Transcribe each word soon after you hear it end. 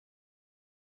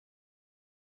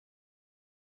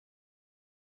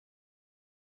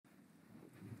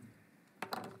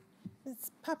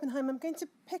Ms. Pappenheim, I'm going to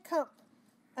pick up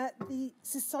the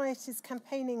Society's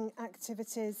campaigning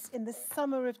activities in the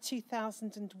summer of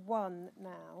 2001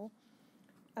 now.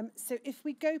 So if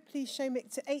we go, please,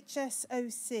 Shomik, to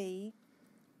HSOC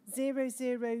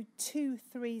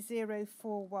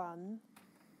 00234041.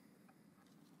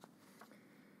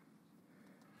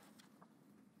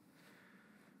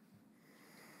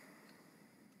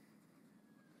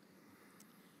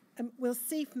 We'll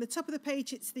see from the top of the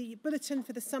page, it's the bulletin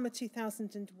for the summer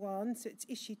 2001, so it's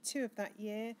issue 2 of that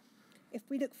year. If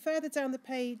we look further down the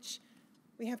page,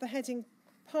 we have the heading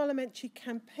Parliamentary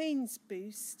Campaigns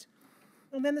Boost,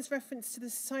 and then there's reference to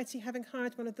the Society having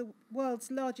hired one of the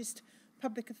world's largest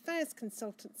public affairs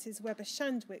consultancies, Weber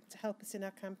Shandwick, to help us in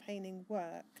our campaigning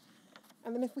work.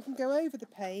 And then if we can go over the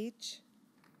page,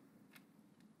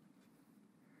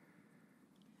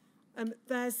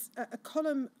 there's a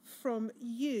column from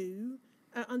you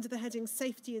under the heading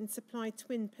Safety and Supply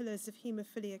Twin Pillars of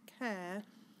Haemophilia Care.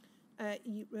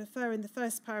 You refer in the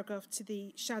first paragraph to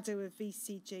the shadow of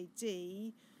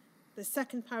VCJD. The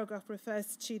second paragraph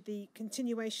refers to the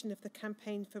continuation of the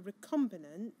campaign for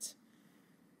recombinant.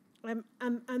 And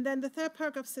then the third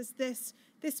paragraph says this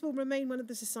will remain one of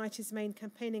the Society's main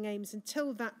campaigning aims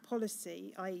until that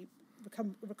policy, i.e.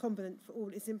 recombinant for all,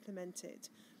 is implemented.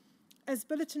 As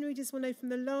bulletin readers will know from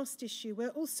the last issue, we're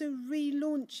also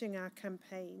relaunching our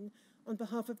campaign on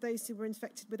behalf of those who were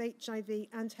infected with HIV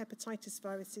and hepatitis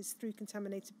viruses through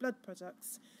contaminated blood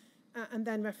products, and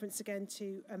then reference again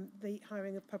to the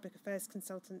hiring of public affairs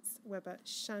consultants Weber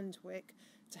Shandwick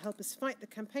to help us fight the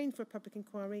campaign for a public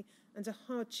inquiry and a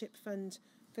hardship fund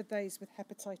for those with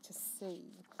hepatitis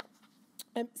C.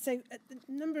 So a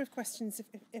number of questions,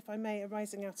 if I may,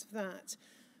 arising out of that.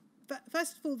 But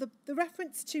first of all, the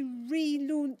reference to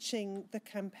relaunching the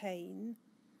campaign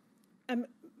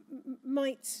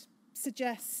might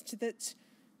suggest that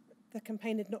the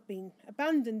campaign had not been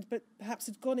abandoned, but perhaps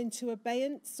had gone into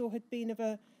abeyance or had been of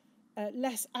a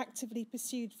less actively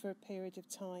pursued for a period of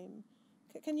time.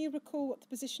 Can you recall what the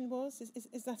position was?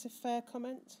 Is that a fair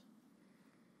comment?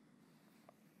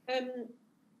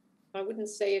 I wouldn't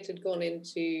say it had gone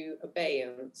into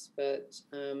abeyance, but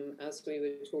as we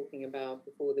were talking about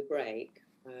before the break,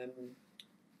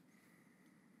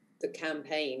 the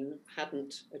campaign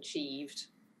hadn't achieved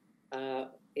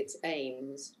its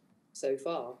aims so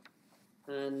far.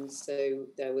 And so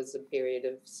there was a period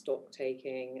of stock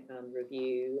taking and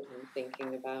review and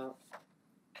thinking about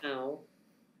how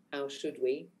should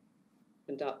we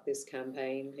conduct this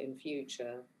campaign in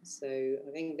future. So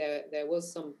I think there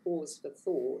was some pause for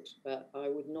thought, but I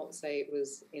would not say it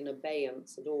was in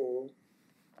abeyance at all.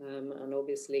 And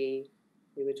obviously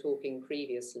we were talking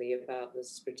previously about the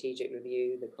strategic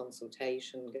review, the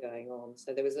consultation going on.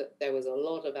 So there was a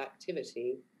lot of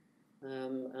activity,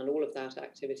 and all of that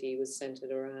activity was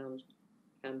centered around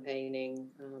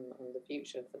campaigning and the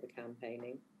future for the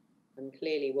campaigning. And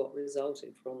clearly what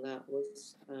resulted from that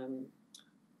was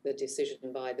the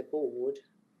decision by the board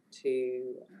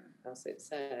to, as it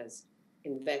says,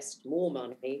 invest more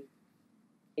money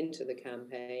into the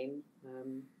campaign.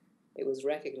 It was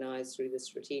recognised through the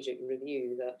strategic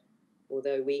review that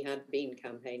although we had been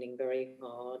campaigning very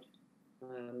hard,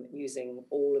 using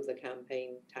all of the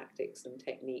campaign tactics and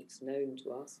techniques known to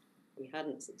us, we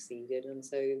hadn't succeeded. And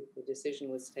so the decision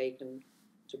was taken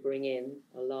to bring in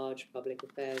a large public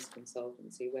affairs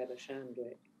consultancy, Weber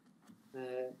Shandwick,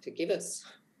 to give us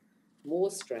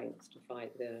more strength to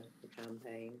fight the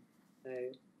campaign.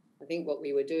 So I think what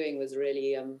we were doing was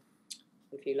really,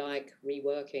 if you like,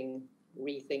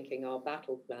 rethinking our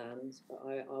battle plans, but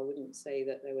I wouldn't say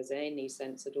that there was any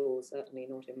sense at all, certainly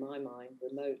not in my mind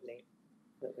remotely,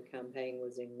 that the campaign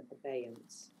was in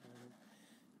abeyance.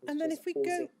 And then if we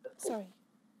go, sorry.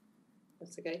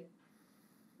 That's okay.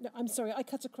 No, I'm sorry, I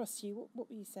cut across you.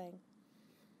 What were you saying?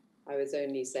 I was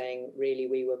only saying, really,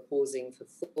 we were pausing for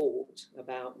thought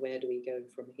about where do we go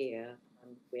from here,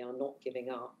 and we are not giving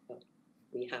up, but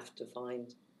we have to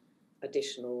find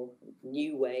additional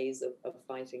new ways of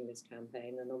fighting this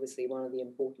campaign. And obviously one of the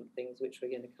important things which we're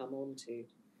going to come on to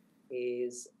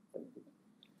is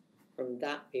from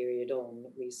that period on,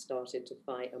 we started to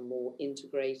fight a more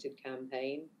integrated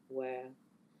campaign where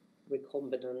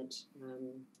recombinant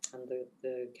and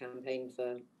the campaign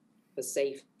for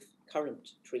safe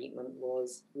current treatment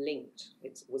was linked.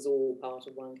 It was all part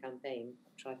of one campaign,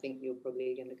 which I think you're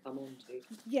probably going to come on to.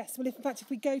 Yes, well, in fact, if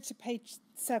we go to page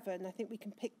 7, I think we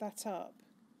can pick that up.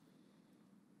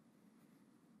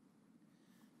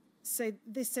 So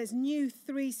this says, new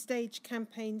 3-stage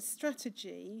campaign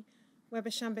strategy. Weber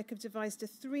Shandwick have devised a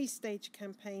 3-stage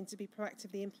campaign to be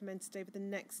proactively implemented over the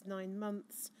next 9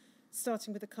 months.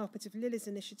 starting with the Carpet of Lilies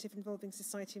initiative involving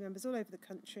society members all over the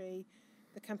country.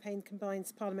 The campaign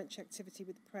combines parliamentary activity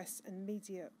with press and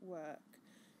media work.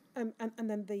 And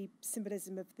then the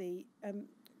symbolism of the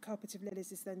Carpet of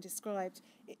Lilies is then described.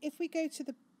 If we go to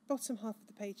the bottom half of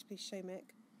the page, please,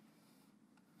 Shomik.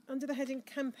 Under the heading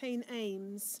Campaign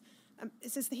Aims,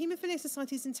 it says the Haemophilia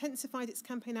Society has intensified its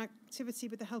campaign activity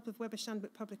with the help of Weber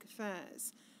Shandwick Public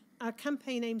Affairs. Our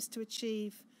campaign aims to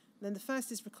achieve, then the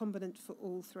first is recombinant for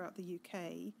all throughout the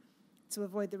UK to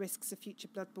avoid the risks of future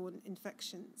bloodborne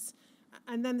infections.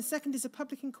 And then the second is a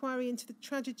public inquiry into the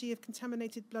tragedy of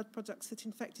contaminated blood products that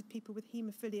infected people with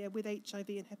haemophilia with HIV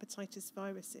and hepatitis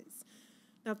viruses.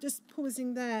 Now, just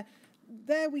pausing there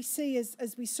we see,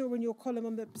 as we saw in your column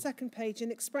on the second page,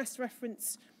 an express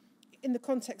reference in the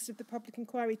context of the public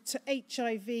inquiry to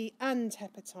HIV and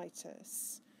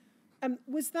hepatitis.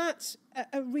 Was that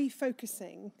a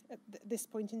refocusing at this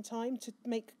point in time to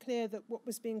make clear that what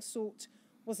was being sought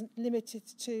wasn't limited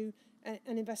to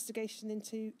an investigation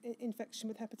into infection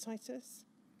with hepatitis?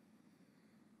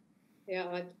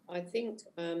 Yeah, I think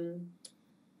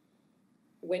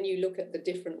when you look at the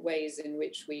different ways in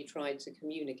which we tried to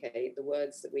communicate, the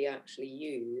words that we actually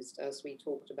used, as we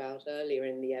talked about earlier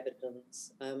in the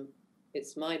evidence,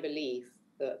 it's my belief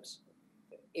that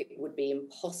it would be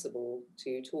impossible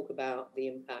to talk about the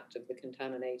impact of the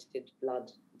contaminated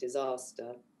blood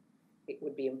disaster. It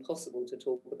would be impossible to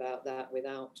talk about that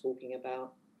without talking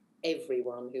about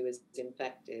everyone who is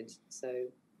infected.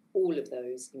 So all of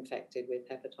those infected with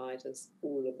hepatitis,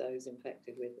 all of those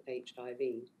infected with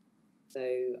HIV.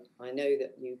 So I know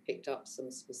that you picked up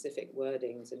some specific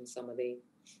wordings in some of the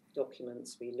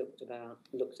documents we looked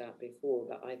at before,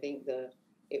 but I think that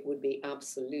it would be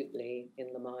absolutely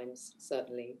in the minds,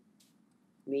 certainly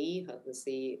me as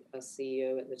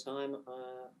CEO at the time,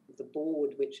 the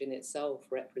board, which in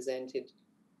itself represented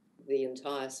the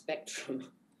entire spectrum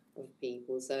of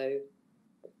people. So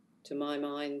to my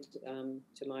mind,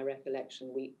 to my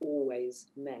recollection, we always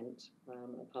meant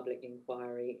a public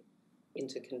inquiry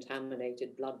into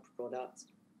contaminated blood products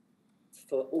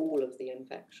for all of the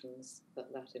infections that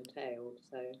entailed.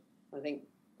 So I think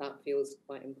that feels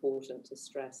quite important to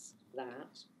stress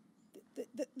that.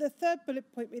 The third bullet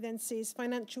point we then see is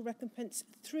financial recompense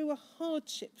through a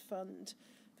hardship fund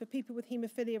for people with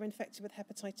haemophilia infected with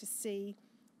hepatitis C,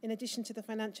 in addition to the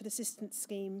financial assistance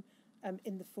scheme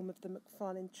in the form of the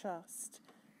Macfarlane Trust.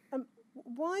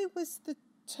 Why was the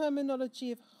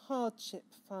terminology of hardship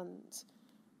fund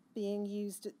being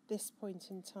used at this point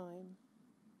in time?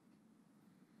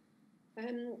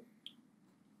 I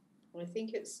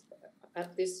think it's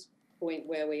at this point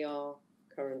where we are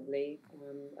currently,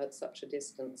 at such a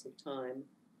distance of time,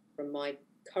 from my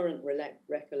current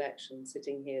recollection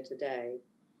sitting here today,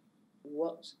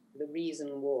 what the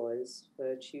reason was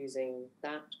for choosing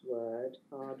that word,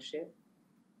 hardship.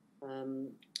 I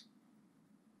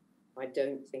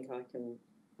don't think I can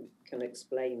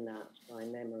explain that by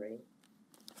memory.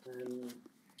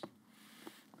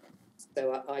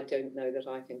 So I don't know that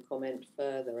I can comment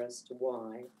further as to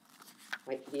why.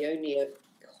 The only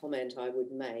comment I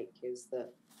would make is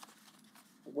that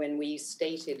when we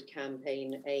stated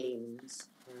campaign aims,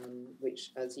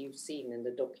 which, as you've seen in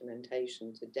the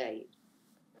documentation to date,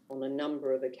 on a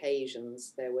number of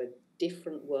occasions there were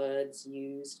different words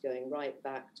used going right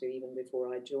back to even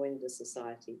before I joined the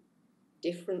society.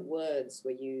 Different words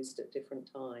were used at different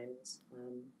times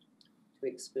to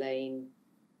explain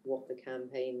what the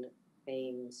campaign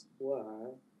aims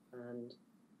were, and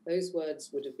those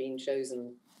words would have been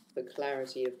chosen for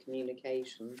clarity of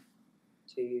communication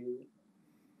to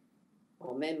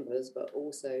our members, but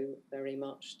also very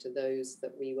much to those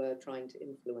that we were trying to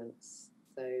influence.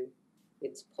 So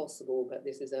it's possible, but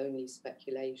this is only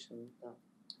speculation, that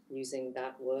using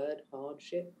that word,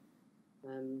 hardship,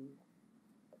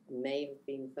 may have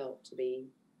been felt to be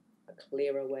a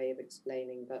clearer way of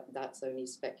explaining, but that's only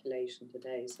speculation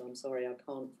today. So I'm sorry, I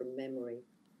can't from memory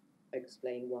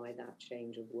explain why that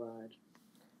change of word.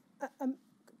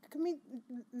 Can we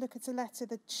look at a letter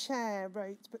the chair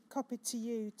wrote, but copied to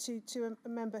you, to a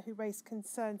member who raised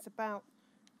concerns about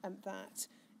that?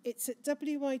 It's at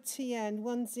WITN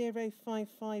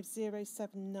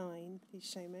 1055079,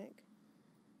 please, Shomik.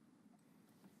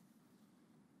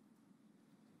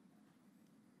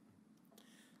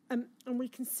 And we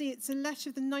can see it's a letter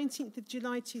of the 19th of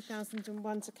July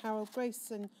 2001 to Carol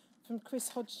Grayson from Chris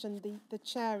Hodgson, the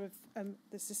chair of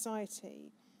the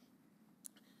Society.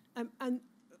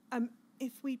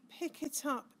 If we pick it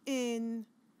up in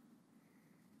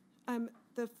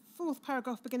the fourth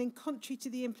paragraph beginning, contrary to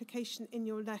the implication in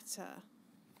your letter,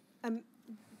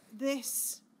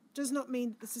 this does not mean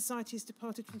that the Society has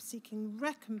departed from seeking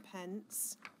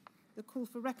recompense. The call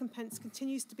for recompense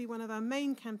continues to be one of our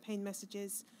main campaign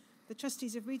messages. The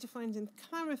trustees have redefined and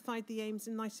clarified the aims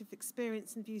in light of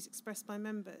experience and views expressed by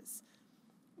members.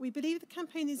 We believe the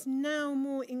campaign is now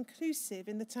more inclusive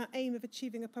in that our aim of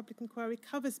achieving a public inquiry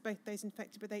covers both those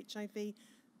infected with HIV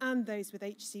and those with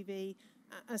HCV,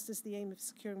 as does the aim of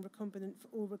securing recombinant for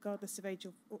all, regardless of age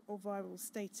or viral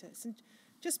status. And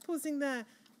just pausing there,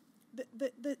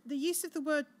 the use of the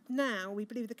word now, we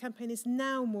believe the campaign is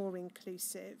now more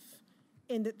inclusive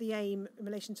in that the aim in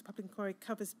relation to public inquiry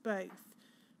covers both,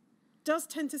 does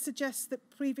tend to suggest that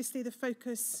previously the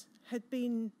focus had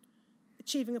been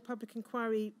achieving a public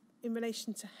inquiry in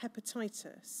relation to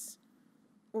hepatitis,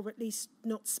 or at least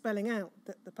not spelling out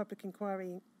that the public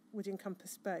inquiry would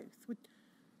encompass both.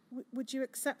 Would you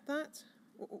accept that?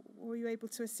 Or were you able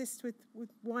to assist with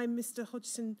why Mr.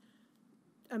 Hodgson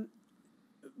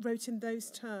wrote in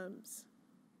those terms?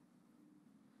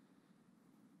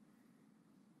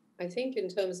 I think in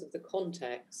terms of the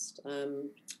context,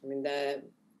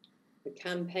 the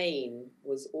campaign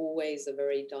was always a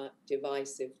very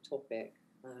divisive topic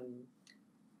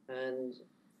and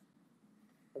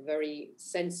a very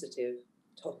sensitive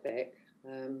topic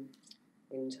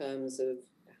in terms of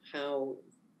how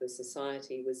the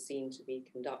society was seen to be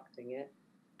conducting it.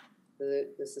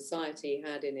 The society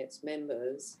had in its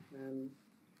members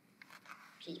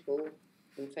people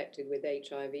infected with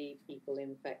HIV, people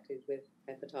infected with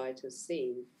hepatitis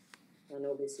C. And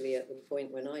obviously at the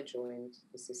point when I joined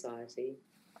the society,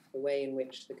 the way in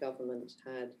which the government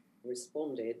had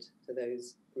responded to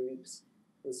those groups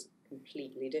was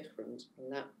completely different,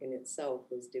 and that in itself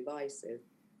was divisive.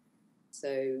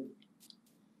 So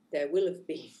there will have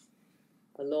been,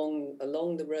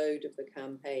 along the road of the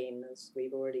campaign, as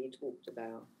we've already talked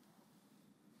about,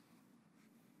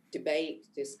 debate,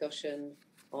 discussion,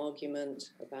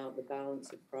 argument about the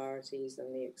balance of priorities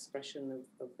and the expression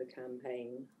of the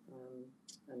campaign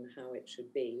and how it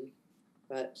should be.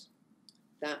 But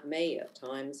that may at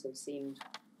times have seemed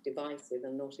divisive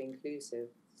and not inclusive.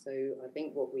 So I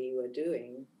think what we were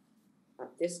doing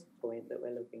at this point that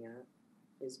we're looking at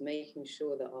is making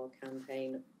sure that our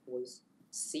campaign was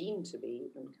seen to be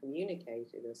and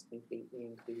communicated as completely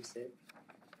inclusive.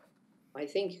 I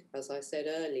think, as I said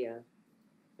earlier,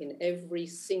 in every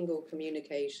single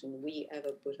communication we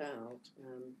ever put out,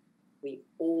 we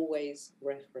always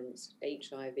referenced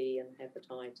HIV and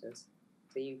hepatitis.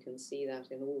 So you can see that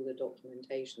in all the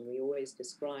documentation. We always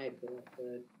describe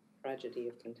the tragedy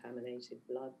of contaminated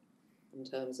blood in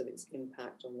terms of its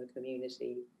impact on the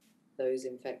community, those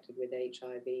infected with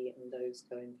HIV and those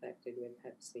co-infected with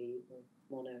Hep C or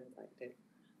mono-infected.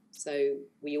 So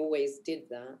we always did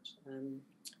that.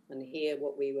 And here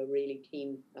what we were really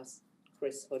keen, as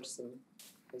Chris Hodgson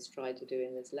has tried to do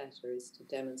in this letter, is to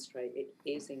demonstrate it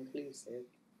is inclusive,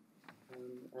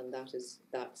 and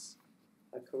that's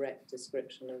a correct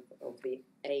description of the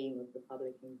aim of the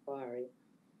public inquiry.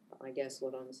 I guess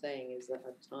what I'm saying is that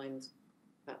at times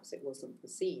perhaps it wasn't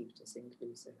perceived as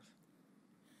inclusive.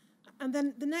 And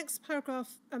then the next paragraph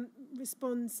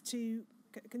responds to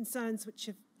concerns which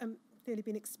have clearly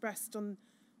been expressed on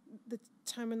the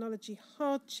terminology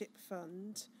hardship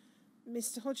fund.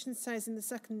 Mr. Hodgson says in the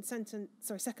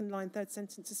second line, third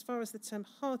sentence, as far as the term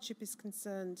hardship is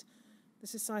concerned, the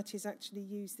Society has actually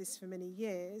used this for many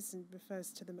years and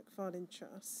refers to the Macfarlane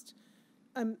Trust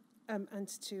and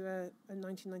to a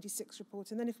 1996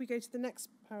 report. And then if we go to the next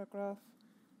paragraph,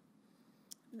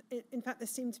 in fact, there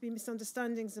seem to be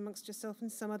misunderstandings amongst yourself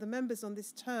and some other members on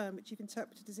this term, which you've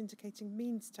interpreted as indicating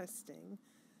means testing.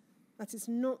 That is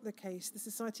not the case. The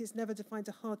Society has never defined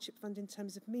a hardship fund in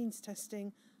terms of means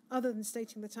testing, other than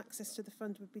stating that access to the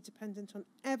fund would be dependent on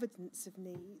evidence of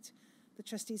need. The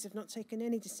trustees have not taken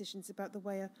any decisions about the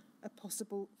way a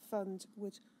possible fund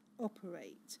would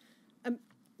operate.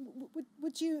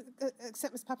 Would you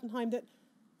accept, Ms. Pappenheim, that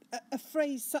a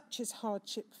phrase such as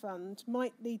hardship fund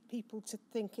might lead people to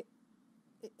think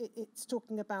it's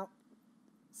talking about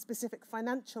specific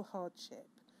financial hardship,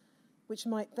 which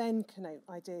might then connote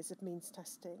ideas of means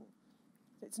testing?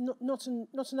 It's not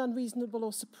an unreasonable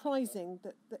or surprising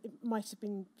that it might have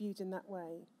been viewed in that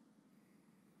way.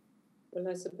 Well,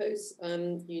 I suppose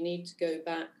you need to go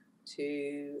back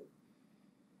to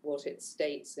what it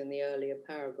states in the earlier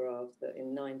paragraph, that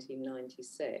in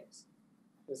 1996,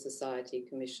 the Society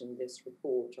commissioned this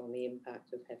report on the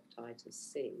impact of hepatitis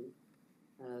C,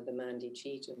 the Mandy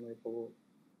Cheatham report,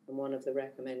 and one of the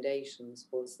recommendations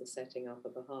was the setting up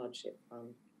of a hardship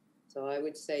fund. So I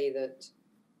would say that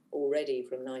already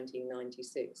from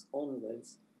 1996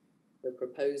 onwards, the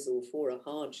proposal for a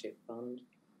hardship fund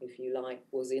if you like,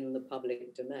 was in the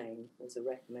public domain, was a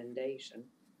recommendation.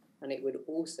 And it would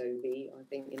also be, I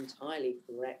think, entirely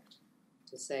correct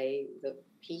to say that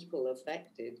people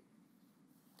affected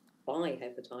by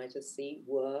hepatitis C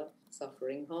were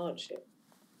suffering hardship.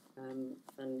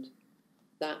 And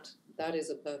that is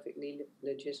a perfectly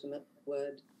legitimate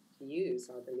word to use,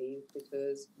 I believe,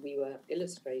 because we were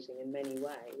illustrating in many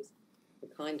ways the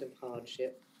kind of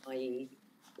hardship, i.e.,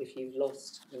 if you've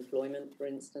lost employment, for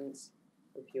instance,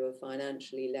 if you're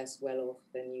financially less well off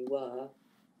than you were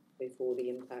before the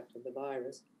impact of the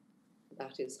virus,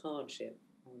 that is hardship.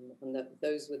 And that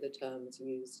those were the terms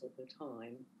used at the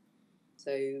time.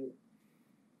 So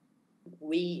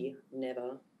we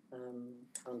never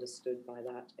understood by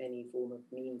that any form of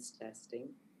means testing.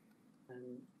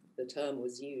 The term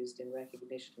was used in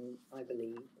recognition, I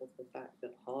believe, of the fact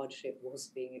that hardship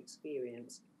was being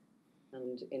experienced.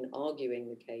 And in arguing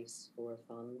the case for a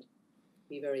fund, it'd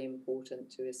be very important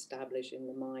to establish in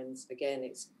the minds, again,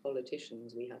 it's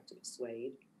politicians we have to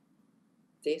persuade.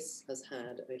 This has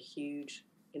had a huge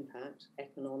impact,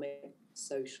 economic,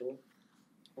 social,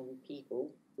 on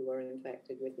people who are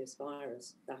infected with this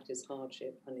virus. That is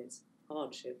hardship, and it's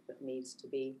hardship that needs to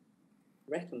be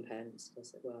recompensed,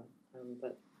 as it were.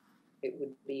 But it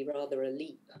would be rather a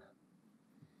leap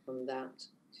from that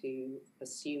to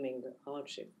assuming that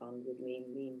hardship fund would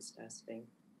mean means testing.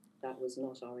 That was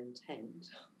not our intent.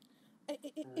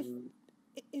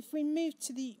 If we move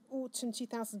to the autumn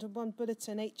 2001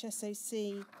 bulletin,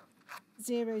 HSOC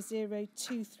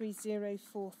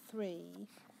 002303,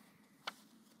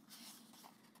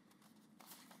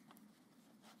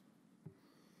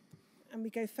 and we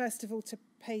go first of all to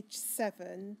page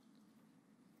 7,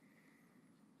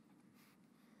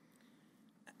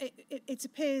 it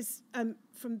appears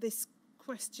from this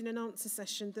question and answer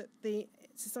session that the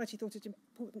Society thought it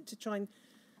important to try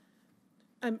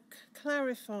and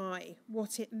clarify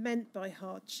what it meant by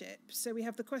hardship. So we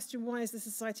have the question, why is the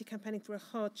Society campaigning for a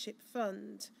hardship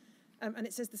fund? And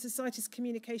it says the Society's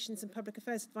communications and public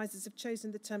affairs advisors have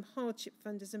chosen the term hardship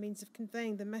fund as a means of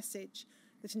conveying the message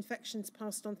that infections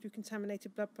passed on through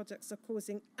contaminated blood products are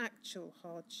causing actual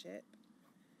hardship.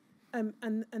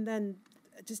 And then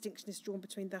a distinction is drawn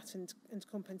between that and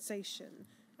compensation.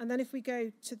 And then if we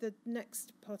go to the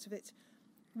next part of it,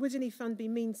 would any fund be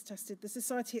means tested? The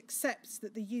Society accepts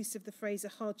that the use of the phrase a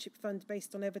hardship fund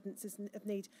based on evidence of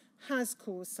need has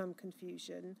caused some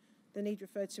confusion. The need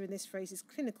referred to in this phrase is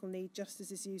clinical need, just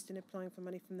as is used in applying for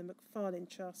money from the Macfarlane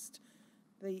Trust.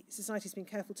 The Society has been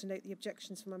careful to note the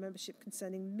objections from our membership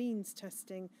concerning means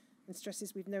testing and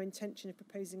stresses we've no intention of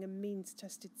proposing a means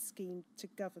tested scheme to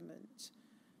government.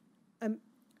 And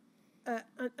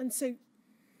so,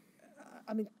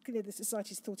 I mean, clearly the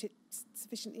Society's thought it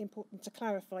sufficiently important to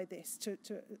clarify this to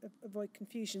avoid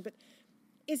confusion. But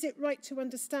is it right to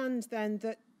understand then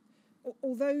that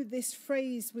although this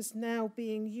phrase was now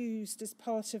being used as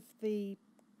part of the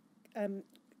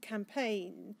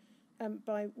campaign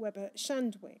by Weber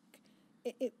Shandwick,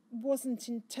 it wasn't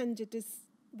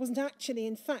actually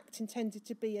in fact intended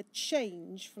to be a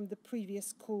change from the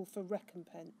previous call for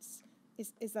recompense?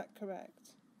 Is that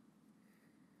correct?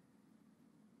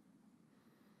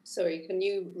 Sorry, can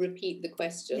you repeat the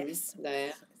question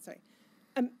there? Sorry.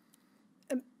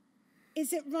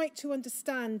 Is it right to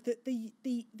understand that the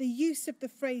use of the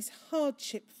phrase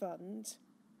hardship fund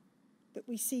that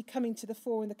we see coming to the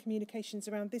fore in the communications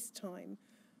around this time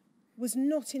was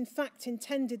not in fact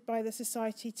intended by the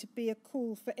Society to be a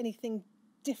call for anything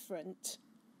different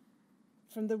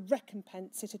from the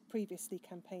recompense it had previously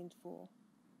campaigned for?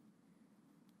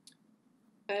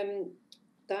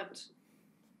 That,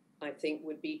 I think,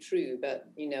 would be true, but,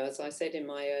 you know, as I said in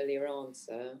my earlier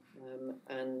answer,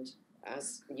 and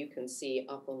as you can see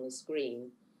up on the screen,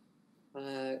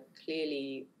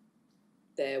 clearly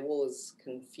there was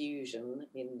confusion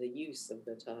in the use of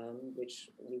the term, which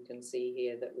you can see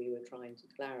here that we were trying to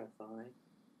clarify.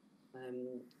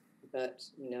 But,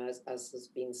 you know, as has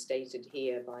been stated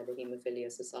here by the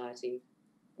Haemophilia Society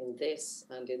in this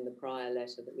and in the prior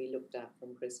letter that we looked at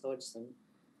from Chris Hodgson,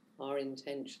 our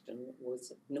intention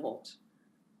was not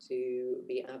to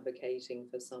be advocating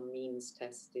for some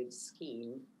means-tested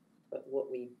scheme, but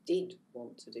what we did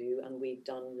want to do, and we've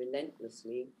done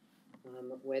relentlessly,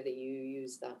 whether you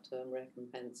use that term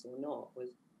recompense or not,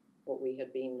 was what we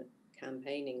had been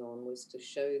campaigning on was to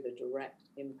show the direct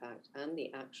impact and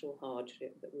the actual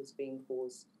hardship that was being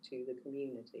caused to the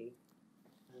community.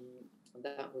 And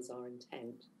that was our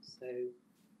intent. So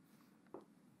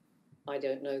I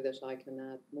don't know that I can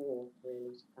add more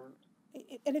really to that.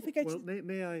 And if we go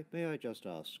may I just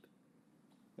ask,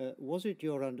 was it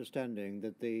your understanding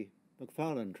that the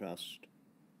Macfarlane Trust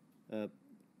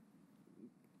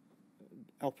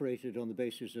operated on the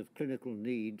basis of clinical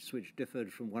needs which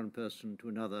differed from one person to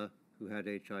another who had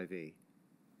HIV.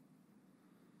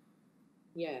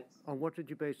 Yes. On what did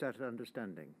you base that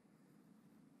understanding?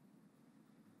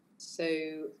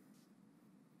 So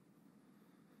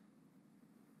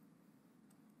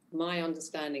my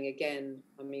understanding, again,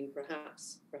 I mean,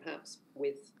 perhaps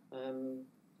with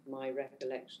my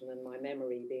recollection and my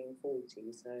memory being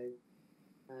faulty, so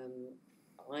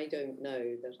I don't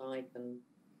know that I can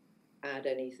add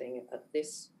anything at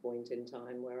this point in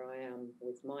time where I am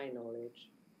with my knowledge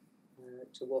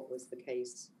to what was the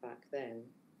case back then.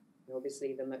 And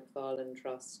obviously, the Macfarlane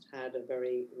Trust had a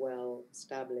very well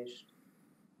established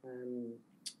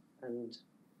and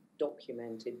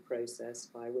documented process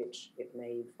by which it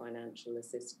made financial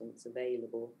assistance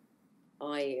available.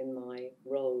 I, in my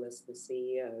role as the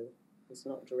CEO, was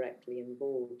not directly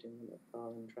involved in the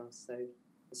Macfarlane Trust, so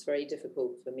it's very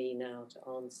difficult for me now to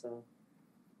answer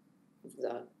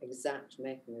the exact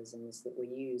mechanisms that were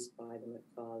used by the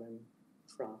Macfarlane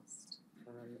Trust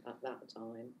at that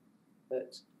time.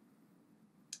 But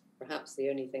perhaps the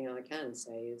only thing I can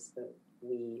say is that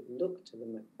we looked to the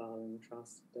Macfarlane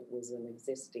Trust that was an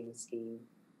existing scheme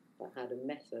that had a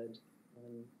method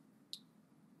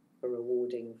for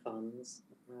awarding funds,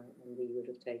 and we would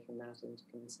have taken that into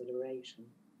consideration.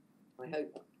 I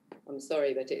hope, I'm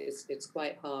sorry, but it's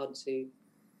quite hard to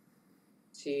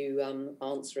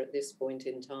answer at this point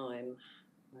in time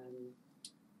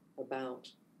about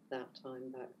that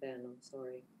time back then. I'm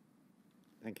sorry.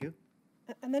 Thank you.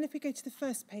 And then if we go to the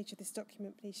first page of this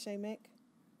document, please, Seamus.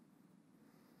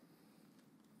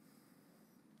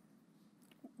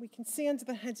 We can see under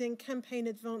the heading campaign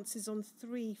advances on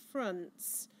three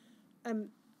fronts.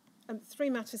 Three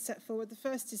matters set forward. The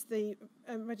first is the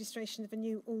registration of a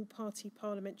new all-party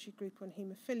parliamentary group on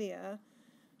haemophilia.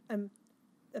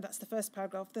 That's the first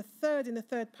paragraph. In the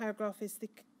third paragraph is the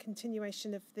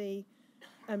continuation of the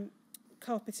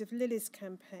Carpet of Lilies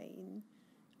campaign.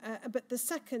 But the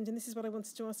second, and this is what I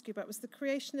wanted to ask you about, was the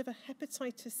creation of a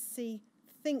hepatitis C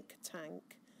think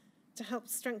tank to help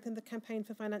strengthen the campaign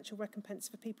for financial recompense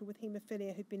for people with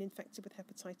haemophilia who've been infected with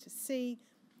hepatitis C.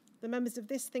 The members of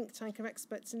this think tank are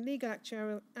experts in legal,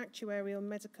 actuarial,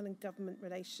 medical and government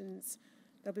relations.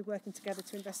 They'll be working together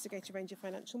to investigate a range of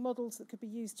financial models that could be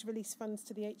used to release funds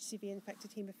to the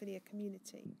HCV-infected haemophilia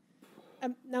community.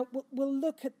 Now, we'll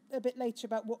look at a bit later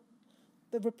about what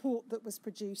the report that was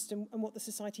produced and what the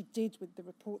Society did with the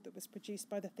report that was produced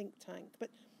by the think tank. But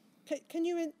can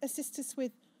you assist us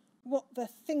with what the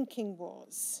thinking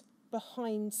was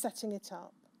behind setting it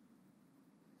up?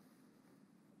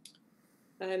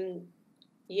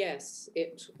 Yes,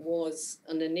 it was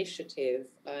an initiative.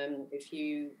 If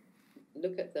you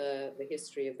look at the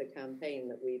history of the campaign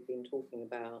that we've been talking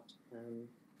about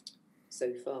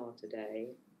so far today,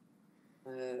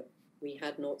 we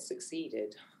had not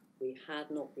succeeded. We had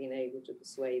not been able to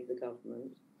persuade the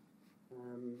government,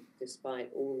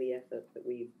 despite all the effort that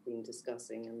we've been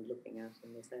discussing and looking at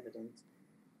in this evidence.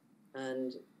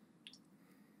 And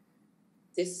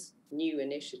this new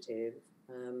initiative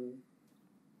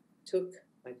took,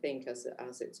 I think, as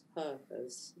its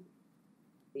purpose,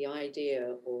 the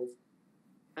idea of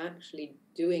actually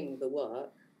doing the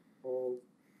work of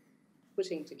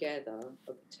putting together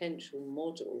a potential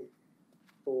model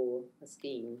for a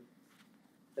scheme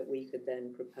that we could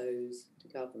then propose to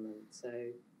government. So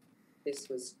this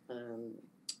was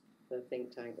the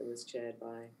think tank that was chaired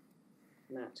by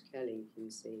Matt Kelly,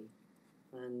 QC.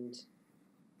 And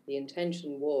the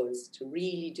intention was to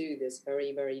really do this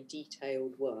very, very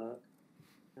detailed work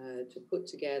to put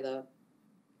together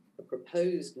a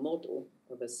proposed model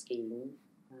of a scheme,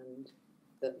 and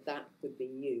that could be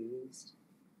used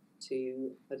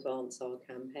to advance our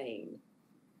campaign.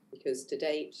 Because to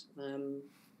date,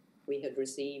 we had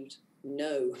received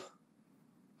no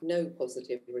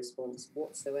positive response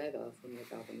whatsoever from the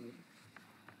government.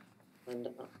 And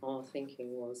our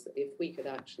thinking was that if we could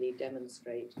actually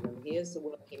demonstrate to them, here's the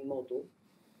working model,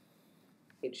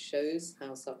 it shows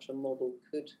how such a model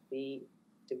could be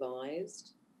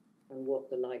devised and what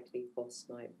the likely costs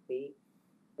might be,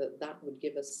 that would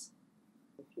give us,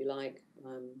 if you like,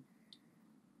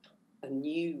 a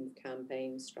new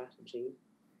campaign strategy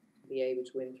to be able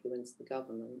to influence the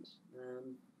government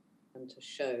and to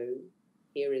show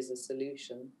here is a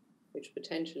solution which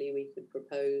potentially we could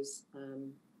propose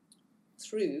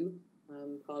through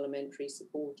parliamentary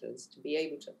supporters to be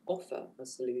able to offer a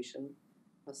solution,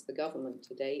 as the government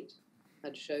to date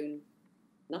had shown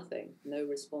nothing, no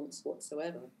response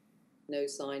whatsoever, no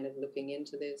sign of looking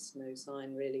into this, no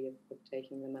sign really of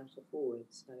taking the matter forward.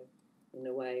 So in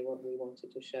a way, what we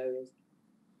wanted to show is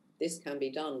this can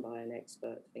be done by an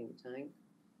expert think tank.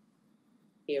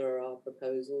 here are our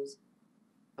proposals,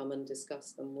 come and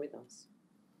discuss them with us.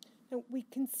 And we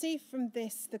can see from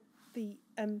this the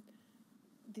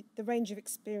range of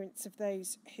experience of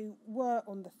those who were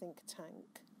on the think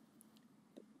tank.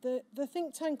 The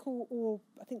think tank, or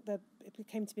I think it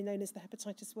became to be known as the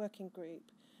Hepatitis Working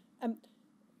Group,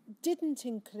 didn't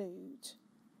include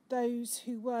those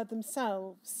who were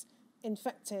themselves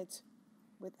infected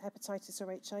with hepatitis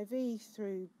or HIV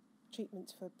through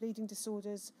treatment for bleeding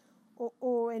disorders,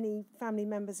 or any family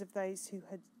members of those who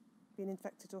had been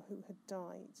infected or who had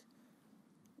died.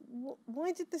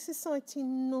 Why did the Society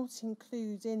not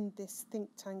include in this think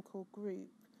tank or group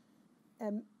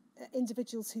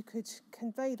individuals who could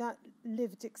convey that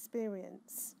lived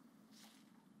experience?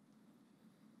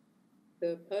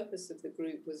 The purpose of the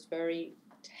group was very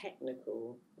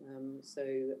technical.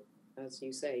 So, as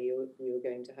you say, you're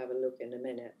going to have a look in a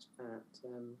minute at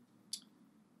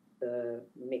the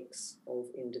mix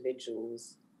of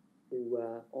individuals who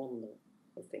were on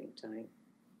the think tank.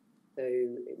 So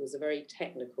it was a very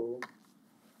technical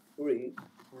group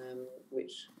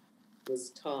which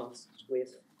was tasked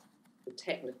with the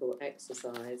technical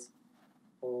exercise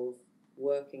of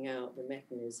working out the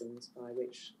mechanisms by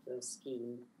which a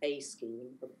scheme, a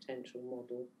potential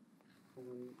model,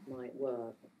 might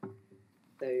work.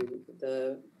 So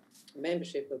the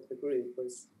membership of the group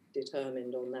was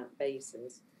determined on that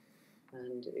basis,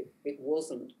 and it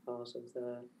wasn't part of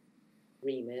the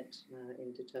remit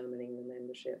in determining the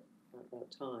membership at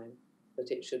that time,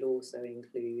 but it should also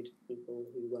include people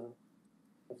who were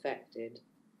affected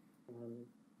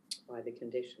by the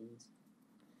conditions.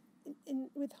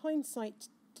 With hindsight,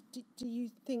 do you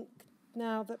think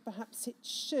now that perhaps it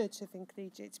should have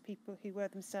included people who were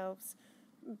themselves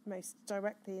most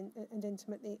directly and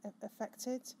intimately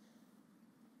affected?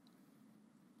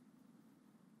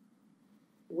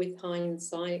 With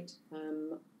hindsight,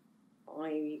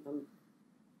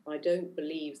 I don't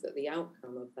believe that the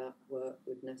outcome of that work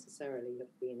would necessarily have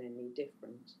been any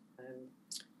different,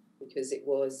 because it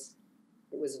was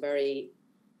a very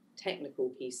technical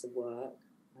piece of work,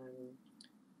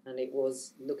 and it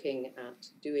was looking at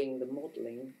doing the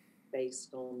modelling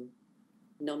based on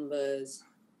numbers,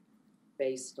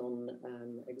 based on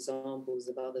examples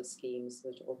of other schemes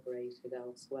that operated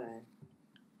elsewhere.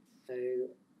 So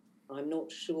I'm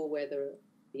not sure whether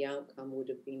the outcome would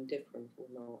have been different or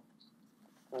not,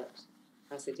 but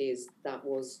as it is, that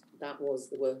was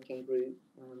the working group,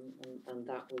 and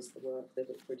that was the work that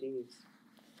it produced.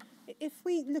 If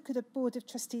we look at a Board of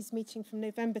Trustees meeting from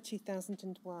November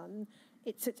 2001,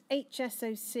 it's at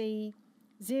HSOC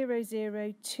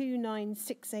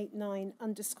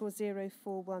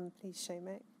 0029689_041. Please show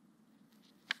me.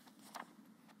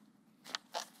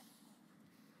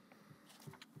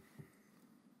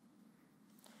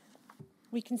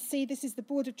 We can see this is the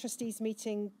Board of Trustees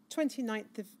meeting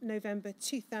 29th of November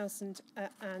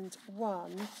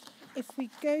 2001. If we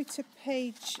go to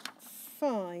page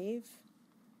 4,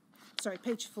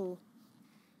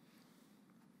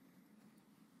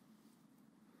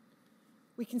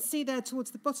 we can see there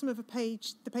towards the bottom of the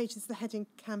page is the heading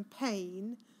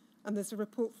Campaign, and there's a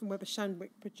report from Webber Shandwick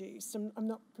produced. I'm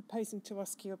not proposing to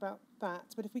ask you about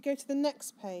that, but if we go to the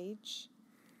next page,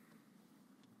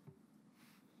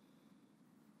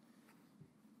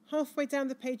 halfway down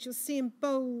the page, you'll see in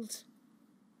bold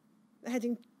the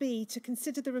heading B, to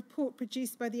consider the report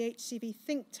produced by the HCV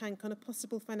think tank on a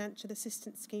possible financial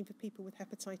assistance scheme for people with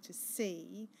hepatitis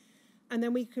C. And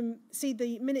then we can see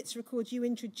the minutes record you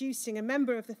introducing a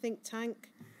member of the think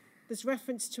tank. There's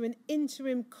reference to an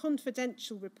interim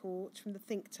confidential report from the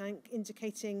think tank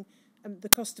indicating the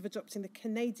cost of adopting the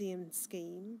Canadian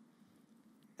scheme.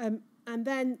 And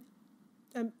then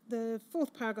the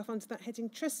fourth paragraph under that heading,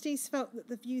 trustees felt that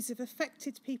the views of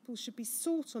affected people should be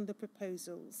sought on the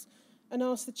proposals and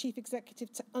asked the Chief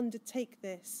Executive to undertake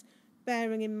this,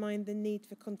 bearing in mind the need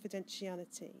for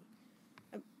confidentiality.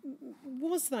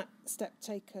 Was that step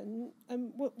taken?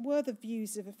 Were the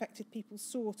views of affected people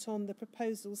sought on the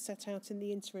proposals set out in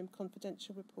the interim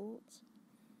confidential report?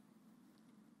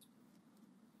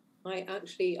 I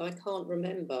can't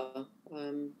remember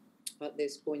at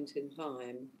this point in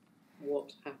time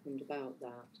what happened about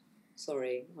that.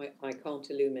 Sorry, I can't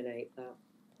illuminate that.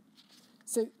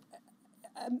 So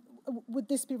would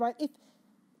this be right?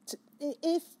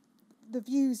 If the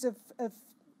views of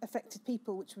affected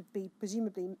people, which would be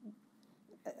presumably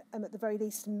at the very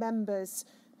least members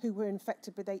who were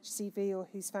infected with HCV or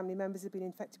whose family members have been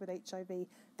infected with HIV,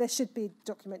 there should be a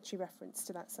documentary reference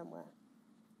to that somewhere.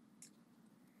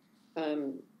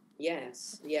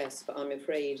 Yes, but I'm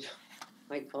afraid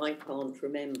I can't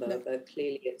remember, but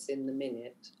clearly it's in the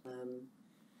minute.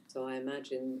 So I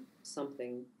imagine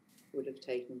something would have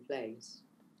taken place.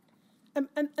 And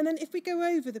then if we go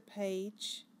over the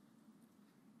page,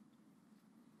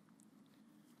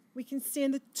 we can see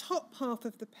in the top half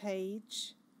of the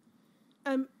page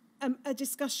a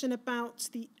discussion about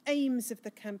the aims of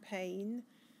the campaign.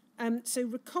 So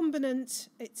recombinant,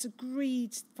 it's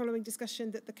agreed following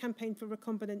discussion that the campaign for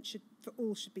recombinant should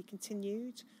be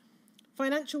continued.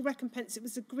 Financial recompense, it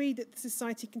was agreed that the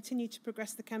Society continue to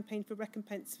progress the campaign for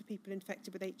recompense for people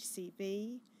infected with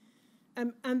HCV.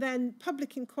 And then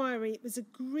public inquiry, it was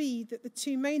agreed that the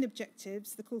two main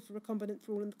objectives, the call for recombinant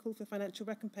for all and the call for financial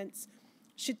recompense,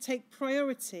 should take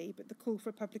priority, but the call for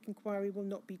a public inquiry will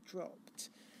not be dropped.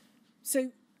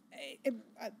 So I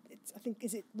think,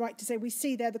 is it right to say we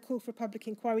see there the call for a public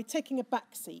inquiry taking a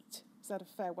back seat? Is that a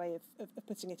fair way of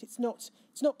putting it? It's not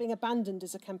being abandoned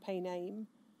as a campaign aim,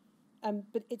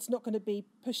 but it's not going to be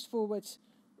pushed forward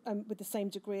with the same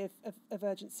degree of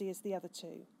urgency as the other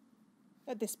two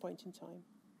at this point in time.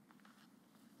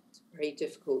 It's very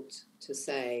difficult to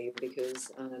say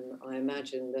because I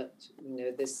imagine that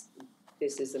this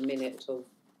is a minute of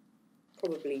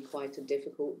probably quite a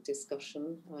difficult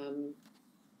discussion,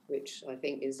 which I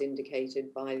think is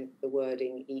indicated by the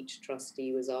wording, each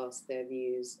trustee was asked their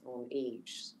views on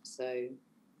each. So,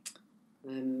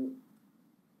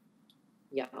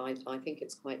 yeah, I think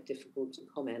it's quite difficult to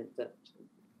comment that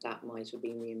might have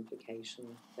been the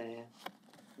implication there.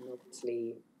 And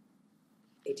obviously,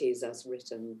 it is as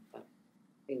written, but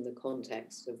in the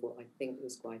context of what I think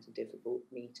was quite a difficult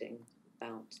meeting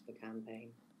about the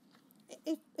campaign.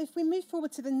 If we move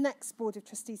forward to the next Board of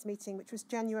Trustees meeting, which was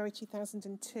January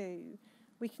 2002,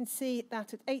 we can see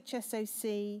that at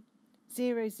HSOC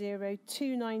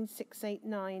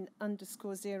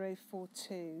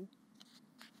 00296889_042.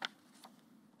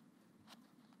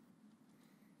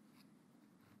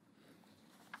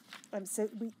 So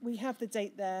we have the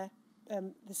date there,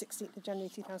 the 16th of January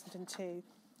 2002.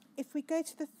 If we go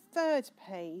to the third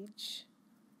page,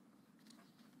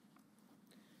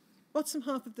 bottom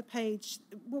half of the page,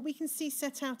 what we can see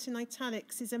set out in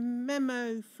italics is a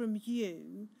memo from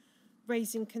you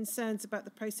raising concerns about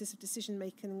the process of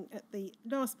decision-making at the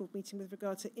last board meeting with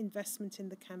regard to investment in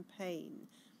the campaign.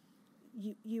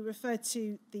 You refer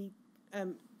to the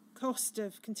cost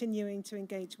of continuing to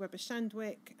engage Weber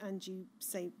Shandwick, and you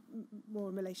say more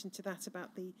in relation to that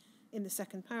in the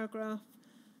second paragraph.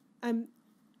 And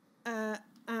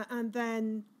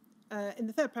then in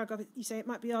the third paragraph, you say it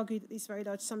might be argued that these very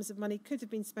large sums of money could have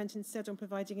been spent instead on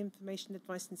providing information,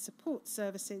 advice and support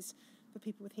services for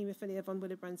people with haemophilia von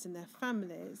Willebrand's and their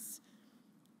families.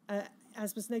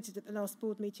 As was noted at the last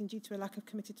board meeting, due to a lack of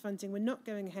committed funding, we're not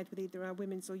going ahead with either our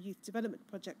women's or youth development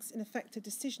projects. In effect, a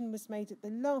decision was made at the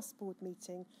last board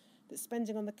meeting that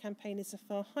spending on the campaign is a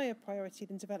far higher priority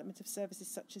than development of services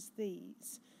such as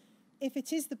these. If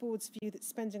it is the board's view that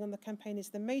spending on the campaign is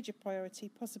the major priority,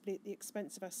 possibly at the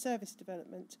expense of our service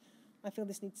development, I feel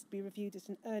this needs to be reviewed at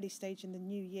an early stage in the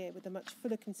new year with a much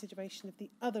fuller consideration of the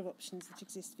other options that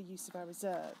exist for use of our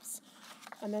reserves.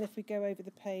 And then if we go over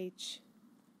the page,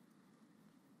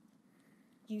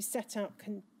 you set out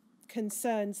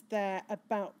concerns there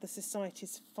about the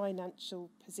Society's financial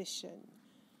position.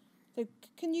 So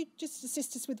can you just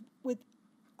assist us with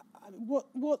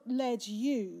what led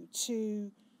you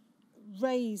to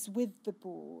raise with the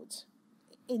board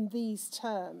in these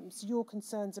terms your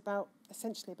concerns about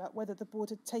whether the board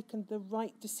had taken the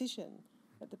right decision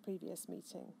at the previous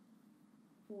meeting?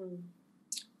 Well,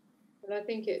 I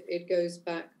think it goes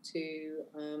back to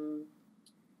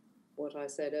what I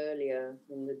said earlier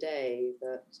in the day,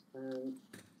 that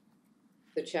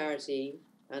the charity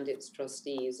and its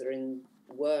trustees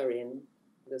were in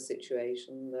the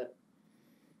situation that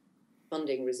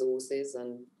funding resources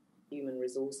and human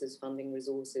resources, funding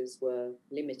resources were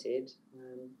limited.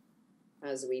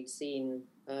 As we'd seen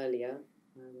earlier,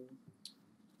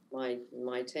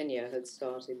 my tenure had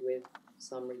started with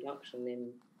some reduction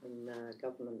in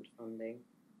government funding.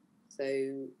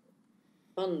 So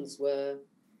funds were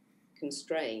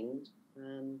constrained.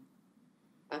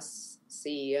 As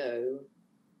CEO,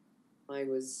 I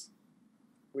was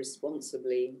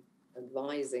responsibly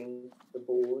advising the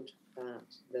board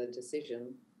that the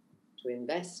decision to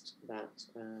invest that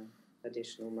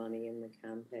additional money in the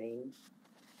campaign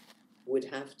would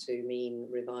have to mean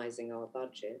revising our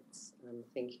budgets and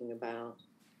thinking about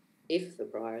if the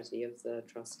priority of the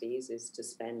trustees is to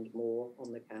spend more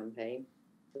on the campaign,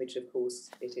 which of course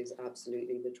it is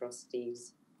absolutely the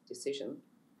trustees' decision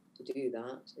to do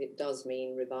that. It does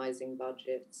mean revising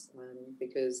budgets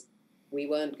because we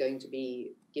weren't going to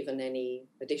be given any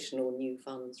additional new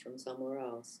funds from somewhere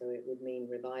else, so it would mean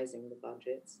revising the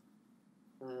budgets.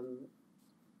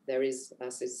 There is,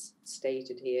 as is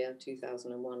stated here,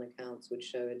 2001 accounts would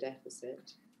show a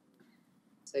deficit.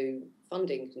 So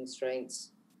funding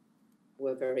constraints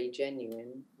were very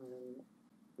genuine.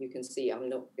 You can see, I'm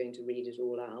not going to read it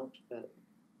all out, but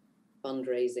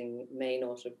fundraising may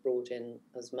not have brought in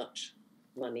as much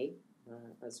money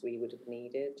as we would have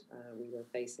needed. We were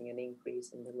facing an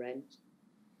increase in the rent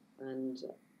and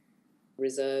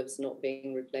reserves not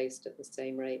being replaced at the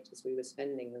same rate as we were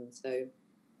spending them. So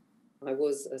I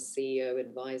was, as CEO,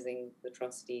 advising the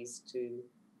trustees to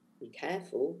be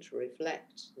careful, to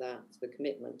reflect that the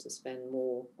commitment to spend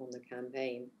more on the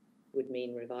campaign would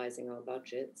mean revising our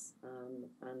budgets.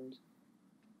 And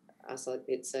as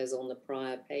it says on the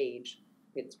prior page,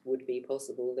 it would be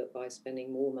possible that by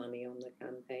spending more money on the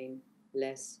campaign,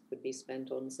 less would be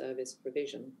spent on service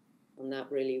provision. And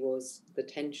that really was the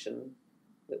tension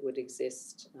that would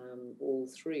exist all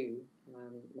through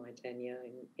my tenure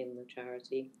in the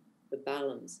charity, the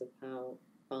balance of how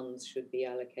funds should be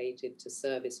allocated to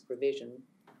service provision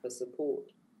for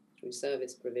support through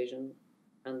service provision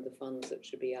and the funds that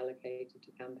should be allocated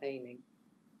to campaigning.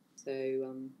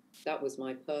 So that was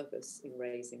my purpose in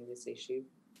raising this issue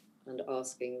and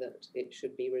asking that it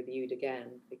should be reviewed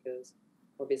again, because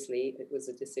obviously it was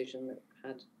a decision that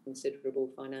had considerable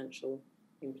financial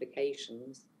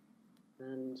implications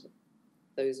and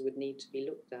those would need to be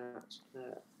looked at.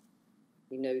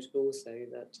 We note also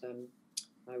that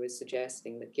I was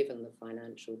suggesting that given the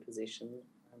financial position,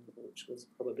 which was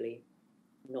probably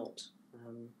not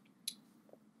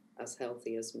as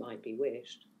healthy as might be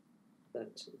wished,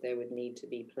 that there would need to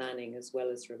be planning as well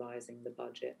as revising the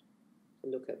budget to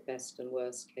look at best and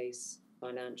worst case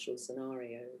financial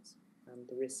scenarios and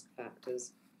the risk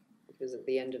factors, because at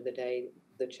the end of the day,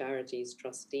 the charity's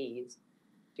trustees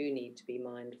do need to be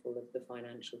mindful of the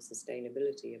financial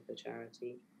sustainability of the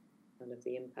charity and of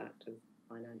the impact of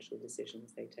financial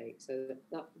decisions they take. So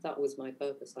that was my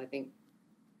purpose, I think,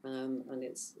 and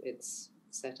it's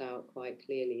set out quite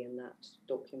clearly in that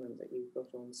document that you've got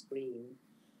on screen.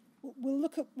 We'll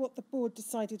look at what the board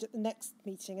decided at the next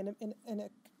meeting in a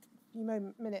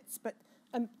few minutes, but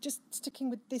just sticking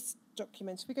with this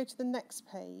document, if we go to the next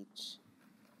page.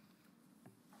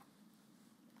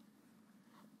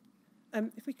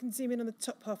 If we can zoom in on the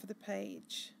top half of the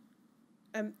page,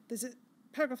 there's a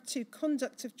paragraph 2,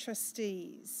 conduct of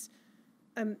trustees.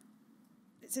 It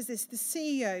says this: the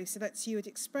CEO, so that's you, had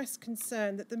expressed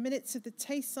concern that the minutes of the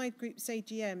Tayside Group's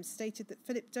AGM stated that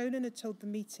Philip Dolan had told the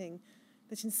meeting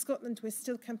that in Scotland we're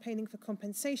still campaigning for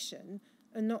compensation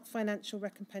and not financial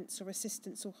recompense or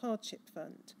assistance or hardship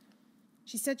fund.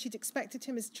 She said she'd expected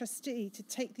him as trustee to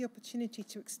take the opportunity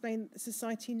to explain that the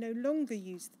society no longer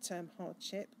used the term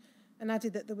hardship, and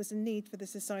added that there was a need for the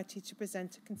society to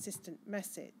present a consistent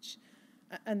message.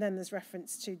 And then there's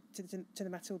reference to the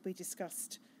matter will be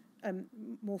discussed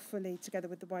more fully together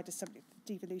with the wider subject of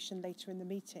devolution later in the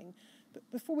meeting. But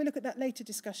before we look at that later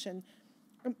discussion,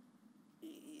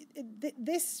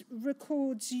 this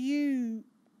records you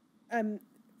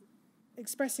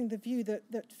expressing the view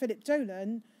that Philip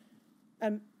Dolan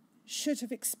should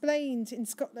have explained in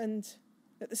Scotland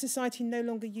that the society no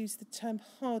longer used the term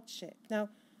hardship. Now,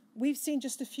 we've seen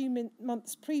just a few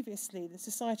months previously the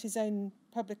Society's own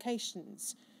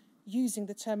publications using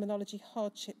the terminology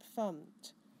hardship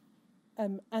fund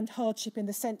and hardship in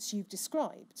the sense you've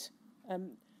described.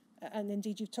 And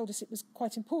indeed, you've told us it was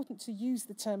quite important to use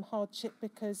the term hardship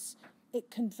because it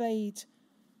conveyed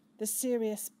the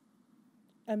serious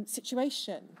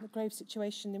situation, the grave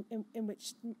situation in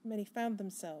which many found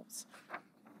themselves.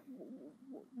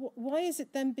 Why is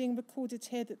it then being recorded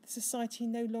here that the society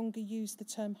no longer used the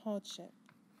term hardship?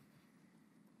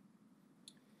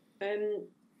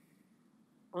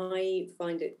 I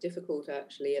find it difficult,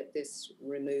 actually, at this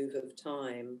remove of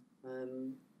time,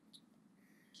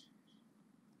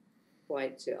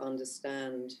 quite to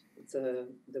understand the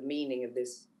meaning of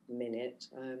this minute.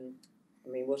 I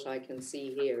mean, what I can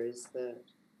see here is that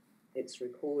it's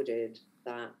recorded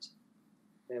that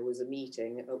there was a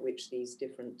meeting at which these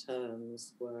different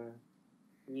terms were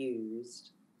used,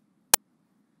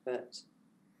 but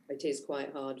it is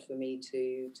quite hard for me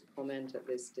to comment at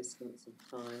this distance of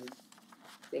time.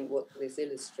 I think what this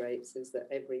illustrates is that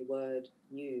every word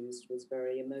used was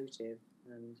very emotive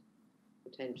and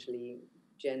potentially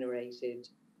generated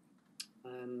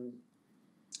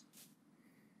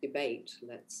debate,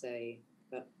 let's say,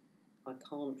 but I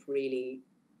can't really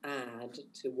add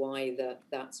to why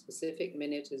that specific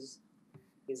minute is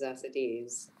as it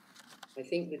is. I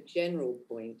think the general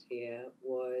point here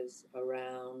was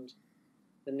around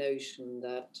the notion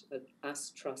that as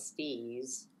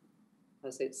trustees,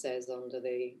 as it says under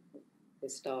the the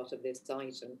start of this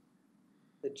item.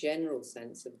 The general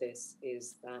sense of this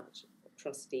is that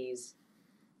trustees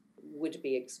would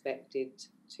be expected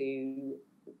to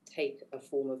take a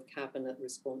form of cabinet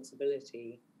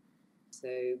responsibility.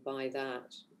 So by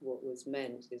that, what was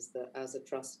meant is that as a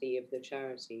trustee of the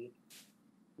charity,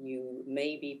 you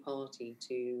may be party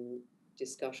to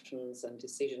discussions and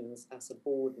decisions as a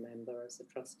board member, as a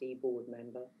trustee board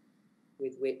member,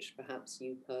 with which perhaps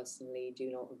you personally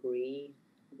do not agree.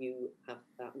 You have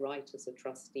that right as a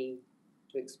trustee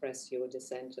to express your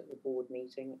dissent at the board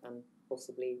meeting, and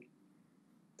possibly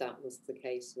that was the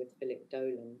case with Philip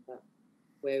Dolan. But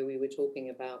where we were talking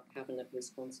about cabinet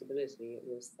responsibility, it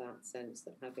was that sense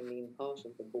that having been part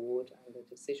of the board and a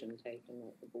decision taken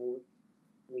at the board,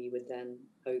 we would then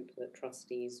hope that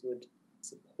trustees would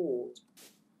support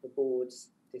the board's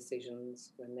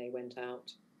decisions when they went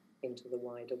out into the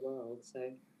wider world.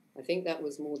 So I think that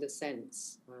was more the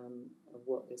sense of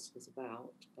what this was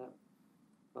about, but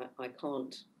I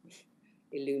can't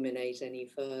illuminate any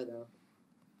further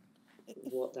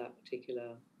what that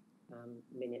particular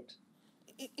minute.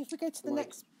 If we go to the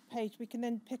next page, we can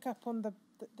then pick up on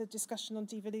the discussion on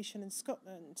devolution in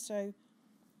Scotland. So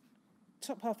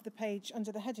top half of the page,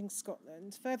 under the heading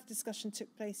Scotland, further discussion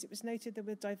took place. It was noted there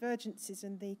were divergences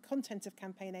in the content of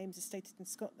campaign aims as stated in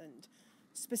Scotland,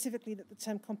 specifically that the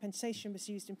term compensation was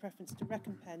used in preference to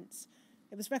recompense.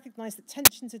 It was recognised that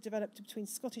tensions had developed between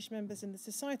Scottish members and the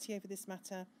society over this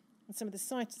matter, and some of the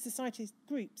society's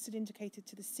groups had indicated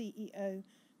to the CEO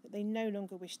that they no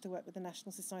longer wished to work with the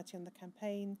National Society on the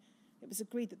campaign. It was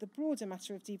agreed that the broader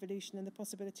matter of devolution and the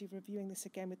possibility of reviewing this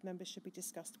again with members should be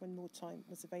discussed when more time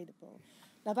was available.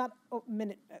 Now that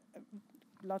minute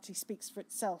largely speaks for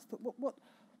itself, but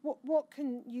what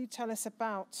can you tell us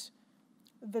about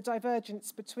the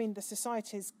divergence between the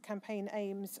Society's campaign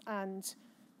aims and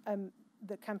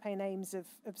the campaign aims of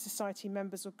society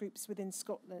members or groups within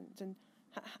Scotland, and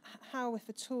how, if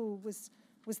at all, was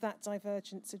that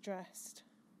divergence addressed?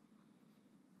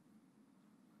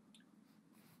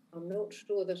 I'm not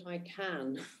sure that I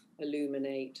can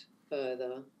illuminate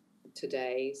further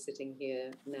today, sitting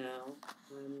here now.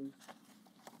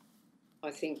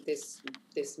 I think this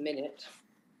minute,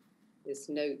 this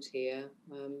note here,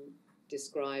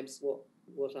 describes what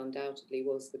undoubtedly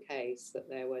was the case, that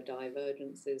there were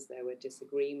divergences, there were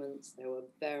disagreements, there were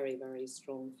very, very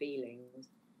strong feelings.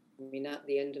 I mean, at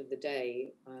the end of the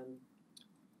day,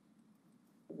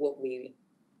 what we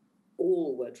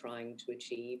all were trying to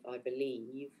achieve, I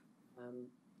believe,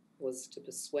 was to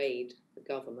persuade the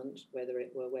government, whether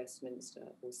it were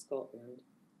Westminster or Scotland,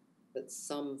 that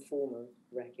some form of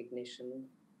recognition,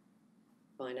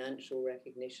 financial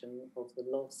recognition of the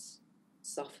loss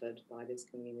suffered by this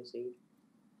community.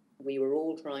 We were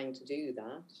all trying to do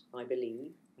that, I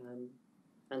believe,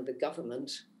 and the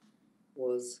government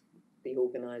was the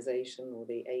organisation or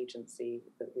the agency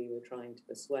that we were trying to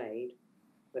persuade,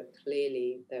 but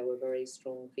clearly there were very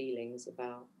strong feelings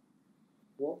about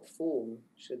what form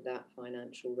should that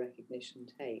financial recognition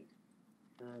take.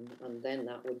 And then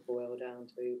that would boil down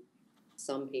to,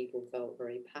 some people felt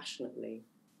very passionately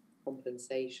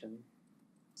compensation,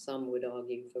 some would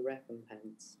argue for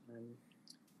recompense.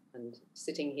 And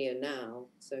sitting here now,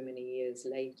 so many years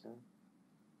later,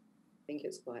 I think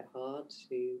it's quite hard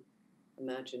to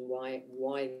imagine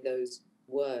why those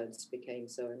words became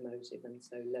so emotive and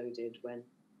so loaded, when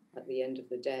at the end of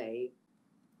the day,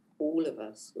 all of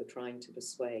us were trying to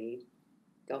persuade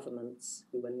governments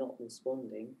who were not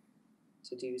responding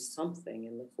to do something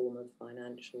in the form of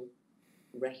financial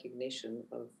recognition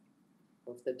of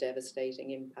the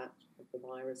devastating impact of the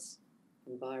virus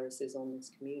and viruses on this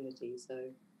community.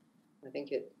 So I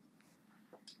think it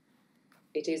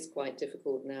is quite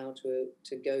difficult now to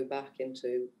go back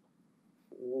into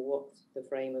what the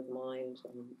frame of mind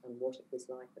and what it was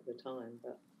like at the time.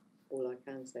 But all I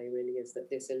can say really is that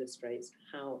this illustrates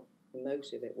how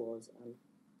emotive it was and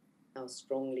how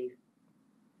strong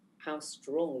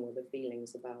were the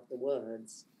feelings about the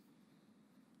words.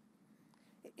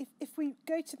 If we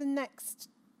go to the next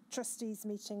trustees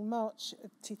meeting, March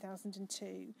of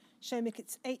 2002, Shomik,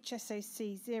 it's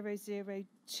HSOC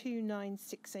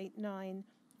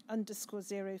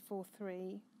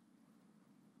 0029689_043.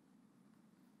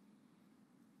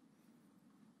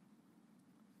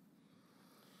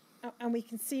 And we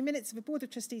can see minutes of a Board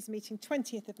of Trustees meeting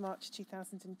 20th of March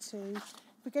 2002.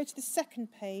 If we go to the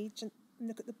second page and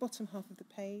look at the bottom half of the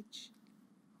page,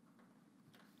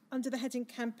 under the heading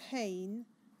Campaign,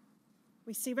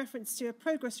 we see reference to a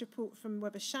progress report from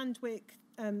Webber Shandwick,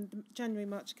 the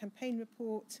January-March campaign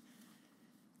report.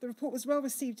 The report was well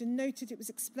received and noted. It was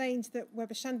explained that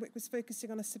Webber Shandwick was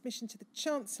focusing on a submission to the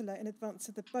Chancellor in advance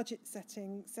of the budget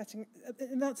setting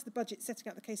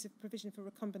out the case of provision for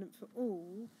recombinant for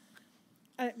all.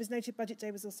 And it was noted Budget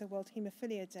Day was also World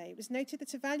Haemophilia Day. It was noted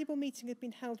that a valuable meeting had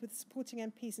been held with supporting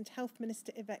MPs and Health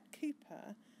Minister Yvette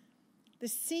Cooper. The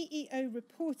CEO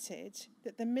reported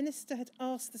that the Minister had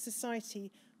asked the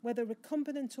Society whether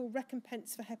recombinant or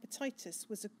recompense for hepatitis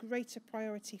was a greater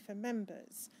priority for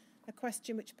members, a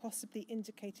question which possibly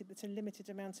indicated that a limited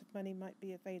amount of money might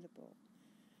be available.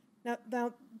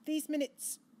 Now these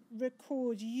minutes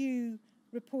record you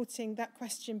reporting that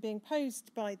question being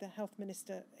posed by the Health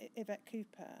Minister, Yvette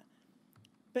Cooper,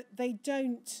 but they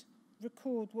don't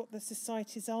record what the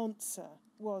Society's answer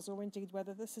was, or indeed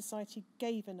whether the Society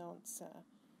gave an answer.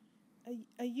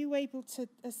 Are you able to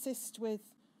assist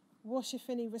with what, if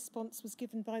any, response was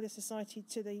given by the Society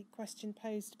to the question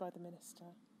posed by the Minister?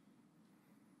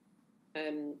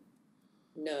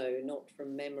 No, not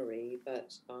from memory,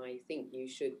 but I think you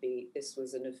should be. This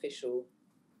was an official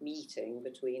meeting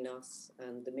between us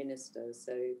and the Minister,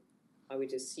 so I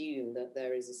would assume that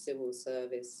there is a civil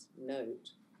service note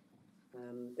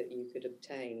that you could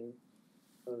obtain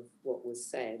of what was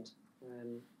said,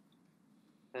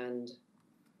 and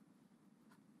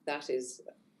that is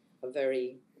a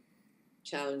very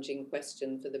challenging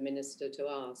question for the Minister to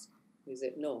ask, is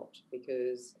it not?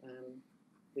 Because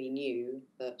we knew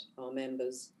that our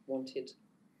members wanted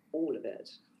all of it,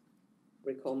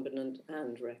 recombinant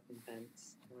and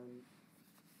recompense.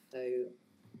 So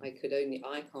I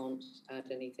can't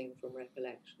add anything from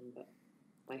recollection, but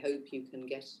I hope you can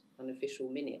get an official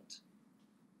minute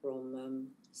from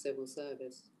civil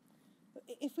service.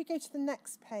 If we go to the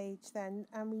next page then,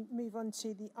 and we move on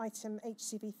to the item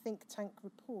HCV Think Tank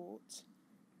report.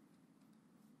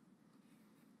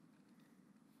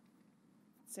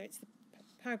 So it's the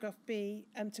paragraph B,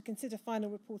 to consider final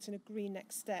report and agree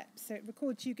next steps. So it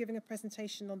records you giving a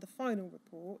presentation on the final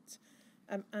report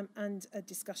and a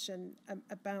discussion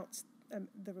about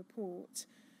the report.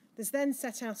 There's then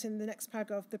set out in the next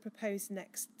paragraph the proposed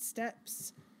next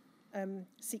steps,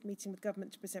 seek meeting with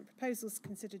government to present proposals,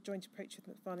 consider joint approach with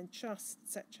McFarlane Trust,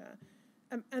 etc.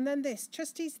 And then this,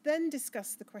 trustees then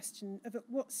discuss the question of at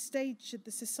what stage should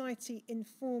the Society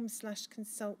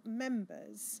inform/consult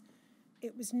members.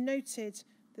 It was noted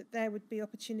that there would be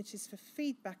opportunities for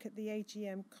feedback at the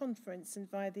AGM conference and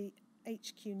via the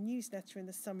HQ newsletter in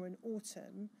the summer and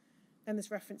autumn. And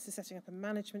there's reference to setting up a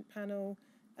management panel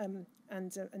and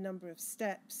a number of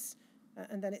steps.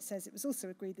 And then it says it was also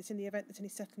agreed that in the event that any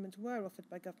settlement were offered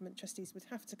by government, trustees would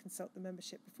have to consult the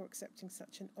membership before accepting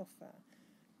such an offer.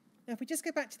 Now, if we just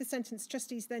go back to the sentence,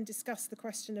 trustees then discuss the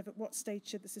question of at what stage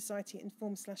should the Society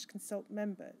inform/consult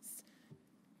members.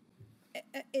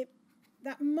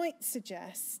 That might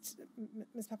suggest,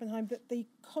 Ms. Pappenheim, that the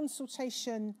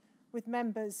consultation with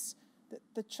members that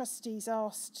the trustees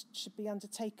asked should be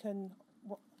undertaken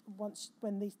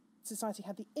when the Society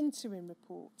had the interim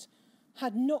report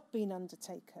had not been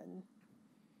undertaken,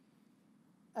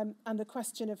 and the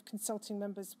question of consulting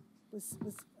members was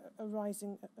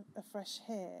arising afresh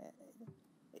here.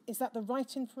 Is that the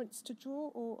right inference to draw,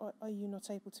 or are you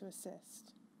not able to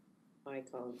assist? I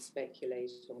can't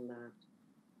speculate on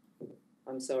that.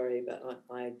 I'm sorry, but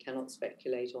I cannot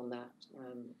speculate on that,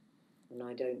 and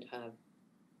I don't have,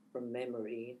 from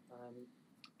memory,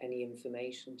 any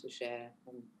information to share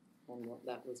on what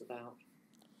that was about.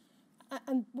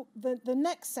 And the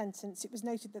next sentence, it was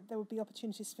noted that there would be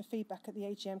opportunities for feedback at the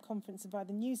AGM conference and via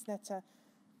the newsletter,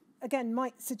 again,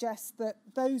 might suggest that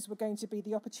those were going to be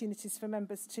the opportunities for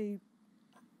members to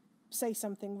say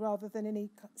something rather than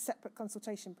any separate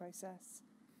consultation process.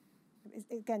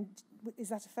 Again, is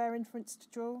that a fair inference to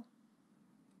draw?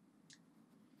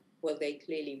 Well, they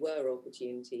clearly were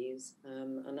opportunities,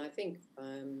 and I think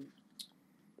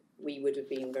we would have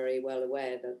been very well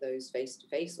aware that those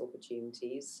face-to-face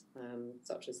opportunities,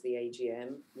 such as the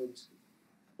AGM, would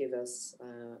give us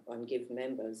and give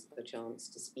members a chance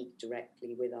to speak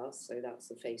directly with us. So that's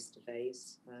a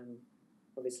face-to-face.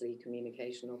 Obviously,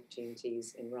 communication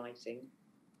opportunities in writing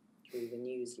through the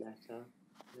newsletter.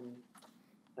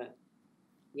 But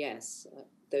yes,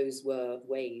 those were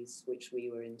ways which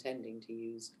we were intending to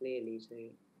use clearly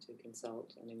to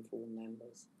consult and inform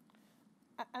members.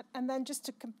 And then just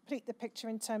to complete the picture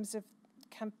in terms of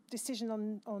decision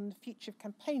on the future of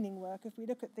campaigning work, if we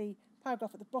look at the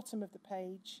paragraph at the bottom of the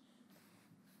page,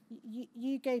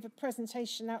 you gave a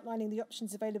presentation outlining the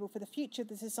options available for the future of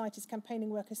the Society's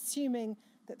campaigning work, assuming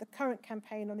that the current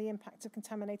campaign on the impact of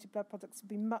contaminated blood products will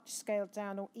be much scaled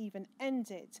down or even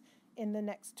ended in the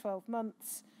next 12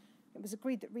 months. It was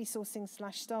agreed that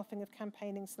resourcing/staffing of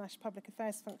campaigning/public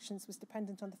affairs functions was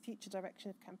dependent on the future direction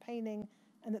of campaigning,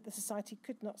 and that the Society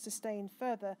could not sustain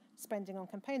further spending on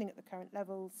campaigning at the current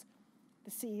levels.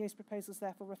 The CEO's proposals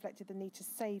therefore reflected the need to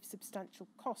save substantial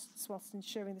costs whilst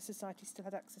ensuring the Society still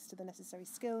had access to the necessary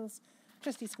skills.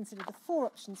 Trustees considered the 4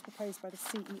 options proposed by the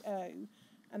CEO,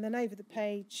 and then over the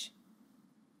page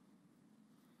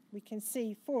we can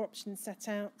see 4 options set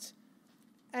out.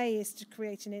 A is to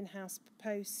create an in-house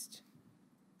post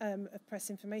of Press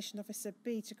Information Officer.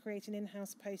 B, to create an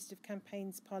in-house post of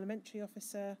Campaigns Parliamentary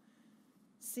Officer.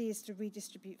 C is to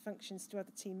redistribute functions to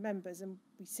other team members, and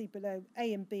we see below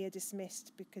A and B are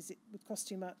dismissed because it would cost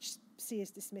too much. C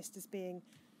is dismissed as being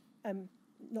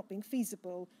not being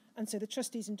feasible, and so the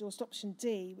trustees endorsed option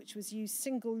D, which was use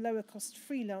single lower cost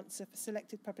freelancer for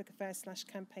selected public affairs /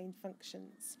 campaign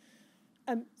functions.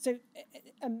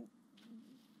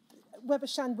 Webber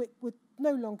Shandwick would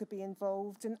no longer be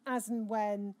involved, and as and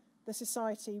when the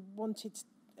Society wanted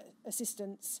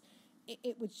assistance,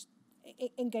 it would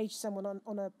engage someone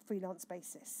on a freelance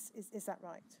basis. Is that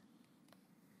right?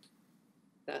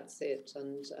 That's it,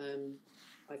 and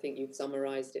I think you've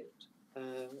summarised it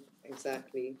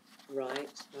exactly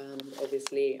right.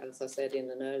 Obviously, as I said in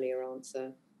an earlier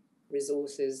answer,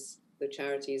 the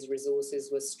charity's resources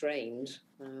were strained,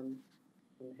 and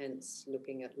hence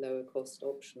looking at lower cost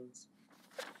options.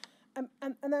 And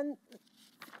then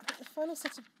the final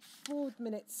set of board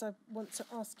minutes I want to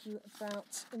ask you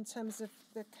about in terms of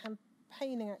the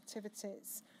campaigning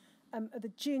activities are the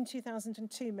June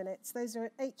 2002 minutes. Those are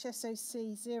at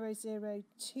HSOC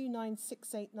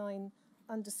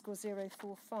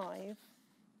 0029689_045.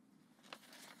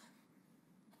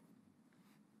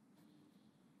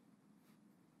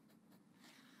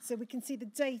 So we can see the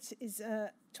date is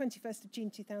 21st of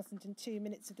June 2002,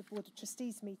 minutes of the Board of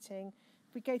Trustees meeting.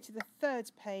 If we go to the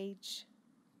 3rd page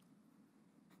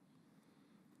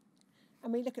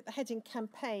and we look at the heading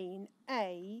Campaign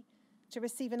A, to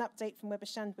receive an update from Webber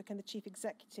Shandwick and the Chief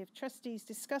Executive, trustees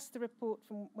discussed the report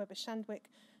from Webber Shandwick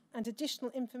and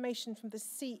additional information from the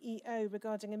CEO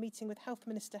regarding a meeting with Health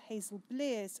Minister Hazel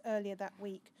Blears earlier that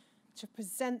week to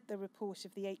present the report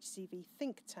of the HCV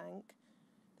think tank.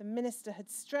 The Minister had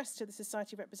stressed to the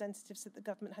Society representatives that the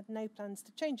government had no plans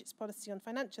to change its policy on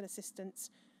financial assistance,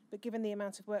 but given the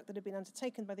amount of work that had been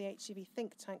undertaken by the HCV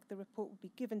think tank, the report would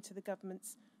be given to the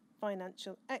government's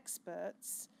financial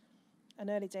experts. An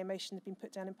early day motion had been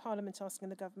put down in Parliament asking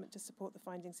the government to support the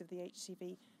findings of the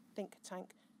HCV think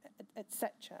tank,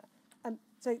 etc.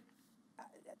 So I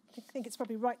think it's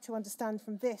probably right to understand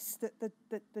from this that the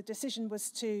decision was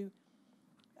to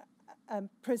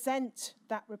present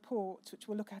that report, which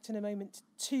we'll look at in a moment,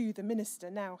 to the Minister,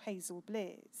 now Hazel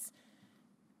Blears.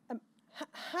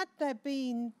 Had there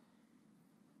been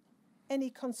any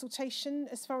consultation,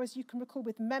 as far as you can recall,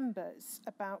 with members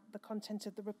about the content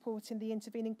of the report in the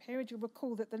intervening period? You'll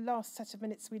recall that the last set of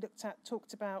minutes we looked at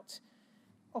talked about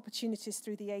opportunities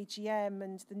through the AGM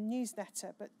and the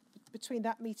newsletter, but between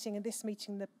that meeting and this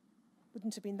meeting there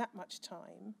wouldn't have been that much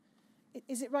time.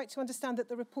 Is it right to understand that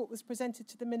the report was presented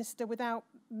to the Minister without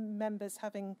members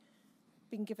having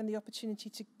been given the opportunity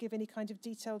to give any kind of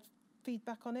detailed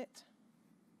feedback on it?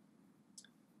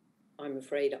 I'm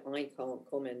afraid I can't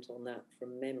comment on that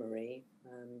from memory,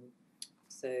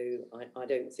 so I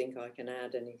don't think I can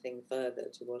add anything further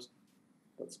to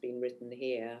what's been written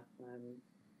here.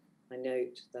 I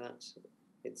note that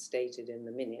it's stated in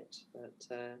the minute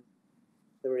that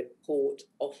the report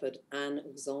offered an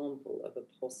example of a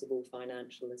possible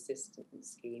financial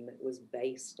assistance scheme. It was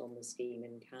based on the scheme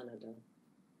in Canada,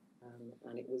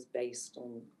 and it was based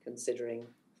on considering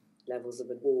levels of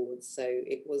awards. So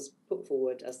it was put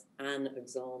forward as an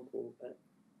example, but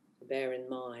bear in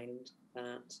mind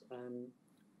that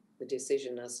the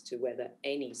decision as to whether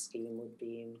any scheme would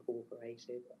be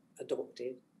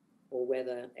adopted, or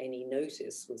whether any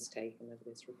notice was taken of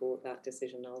this report, that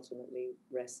decision ultimately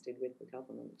rested with the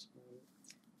government.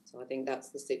 So I think that's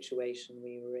the situation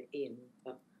we were in,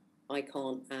 but I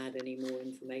can't add any more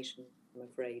information, I'm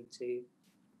afraid, to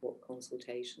what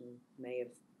consultation may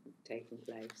have taken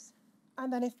place.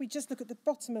 And then if we just look at the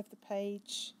bottom of the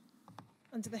page,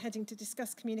 under the heading to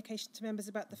discuss communication to members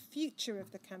about the future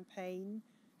of the campaign,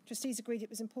 trustees agreed it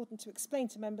was important to explain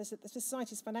to members that the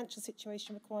Society's financial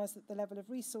situation requires that the level of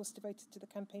resource devoted to the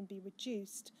campaign be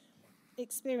reduced.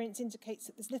 Experience indicates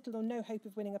that there's little or no hope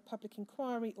of winning a public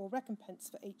inquiry or recompense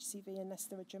for HCV unless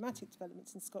there are dramatic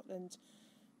developments in Scotland.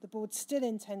 The board still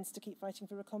intends to keep fighting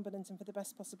for recombinant and for the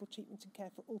best possible treatment and care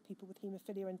for all people with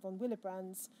haemophilia and von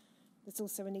Willebrands. There's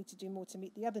also a need to do more to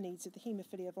meet the other needs of the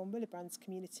haemophilia von Willebrands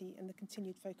community, and the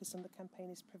continued focus on the campaign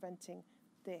is preventing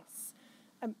this.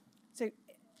 So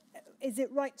is it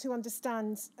right to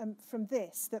understand from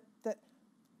this that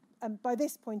by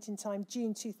this point in time,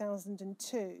 June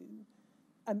 2002,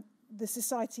 the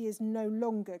Society is no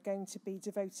longer going to be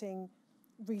devoting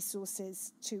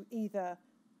resources to either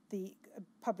the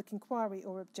public inquiry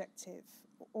or objective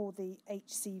or the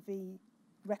HCV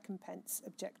recompense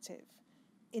objective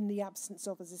in the absence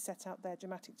of, as is set out there,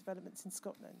 dramatic developments in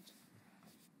Scotland?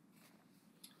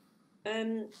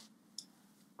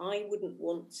 I wouldn't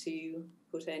want to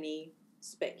put any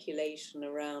speculation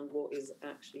around what is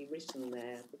actually written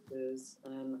there, because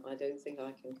I don't think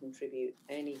I can contribute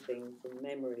anything from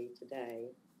memory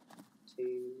today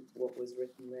to what was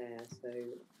written there. So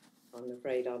I'm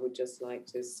afraid I would just like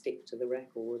to stick to the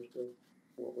record of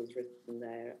what was written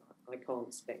there. I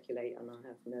can't speculate, and I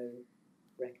have no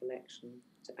recollection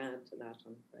to add to that,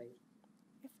 I'm afraid.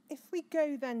 If we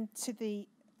go then to the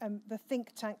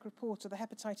think tank report, or the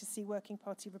Hepatitis C Working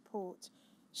Party report,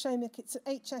 Seamus, it's at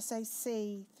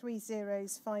HSAC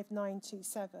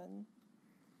 305927.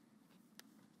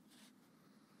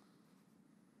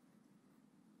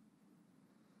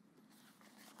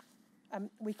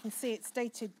 We can see it's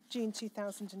dated June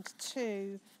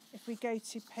 2002. If we go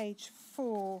to page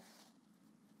 4,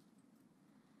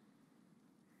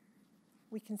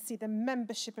 we can see the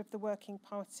membership of the Working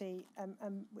Party,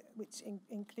 which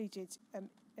included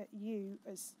you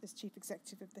as Chief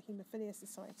Executive of the Haemophilia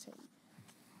Society.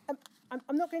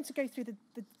 I'm not going to go through the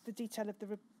detail of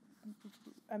the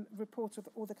report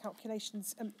or the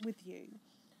calculations with you,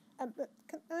 but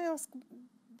can I ask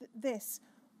this?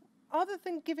 Other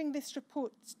than giving this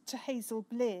report to Hazel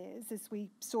Blears, as we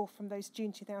saw from those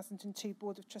June 2002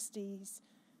 Board of Trustees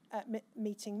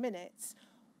meeting minutes,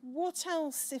 what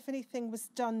else, if anything, was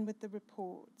done with the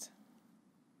report?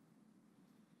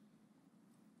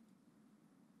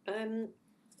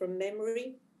 From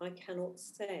memory, I cannot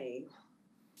say.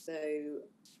 So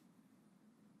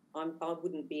I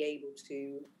wouldn't be able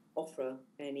to offer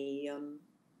any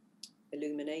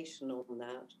illumination on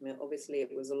that. I mean, obviously,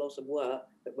 it was a lot of work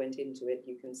that went into it.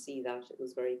 You can see that it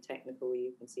was very technical.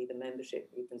 You can see the membership.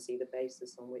 You can see the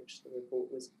basis on which the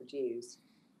report was produced.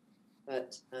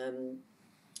 But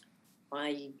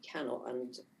I cannot,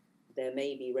 and there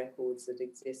may be records that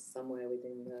exist somewhere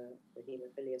within the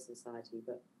Haemophilia Society,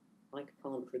 but I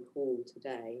can't recall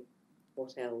today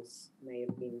what else may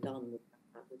have been done with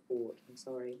that report. I'm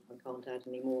sorry, I can't add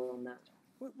any more on that.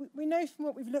 We know from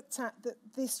what we've looked at that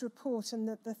this report and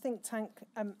that the think tank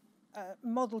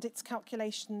modelled its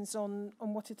calculations on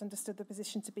what it understood the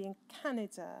position to be in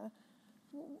Canada.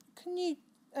 Can you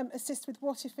assist with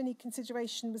what, if any,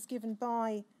 consideration was given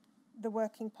by the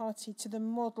Working Party to the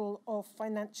model of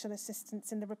financial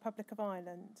assistance in the Republic of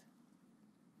Ireland?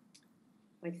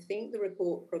 I think the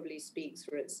report probably speaks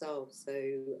for itself. So,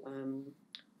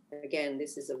 again,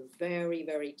 this is a very,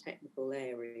 very technical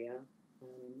area.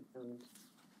 And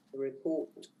the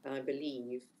report, I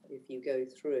believe, if you go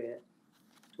through it,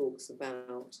 talks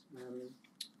about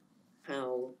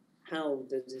how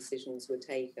the decisions were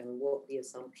taken, what the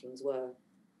assumptions were.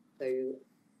 So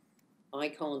I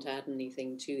can't add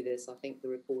anything to this. I think the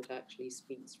report actually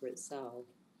speaks for itself.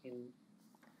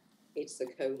 It's a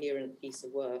coherent piece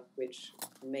of work which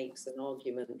makes an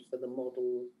argument for the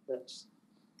model that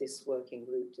this working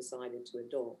group decided to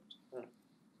adopt. But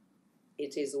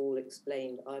it is all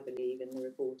explained, I believe, in the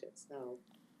report itself.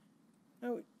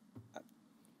 Oh,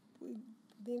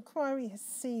 the inquiry has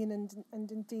seen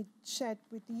and indeed shared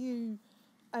with you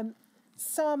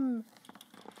some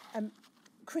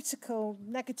critical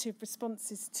negative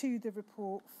responses to the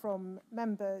report from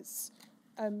members.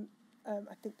 I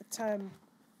think the term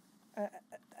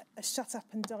a shut up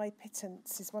and die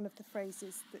pittance is one of the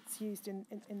phrases that's used in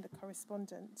the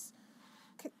correspondence.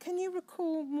 Can you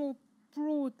recall more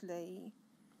broadly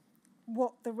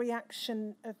what the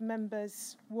reaction of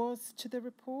members was to the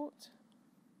report?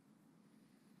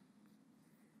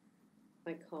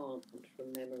 I can't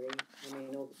from memory. I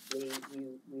mean, obviously,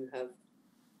 you have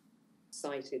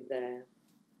cited there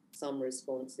some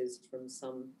responses from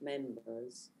some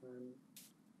members.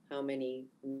 How many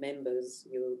members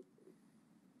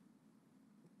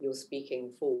you're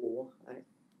speaking for,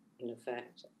 in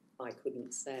effect, I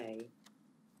couldn't say.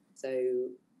 So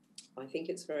I think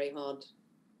it's very hard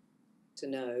to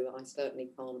know. I certainly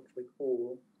can't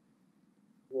recall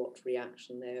what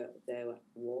reaction there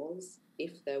was,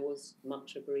 if there was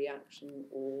much of a reaction,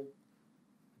 or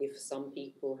if some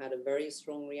people had a very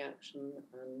strong reaction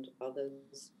and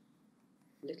others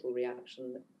little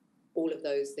reaction. All of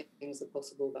those things are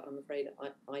possible, but I'm afraid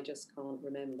I just can't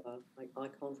remember. I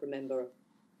can't remember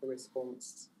the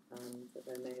response that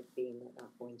there may have been at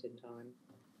that point in time.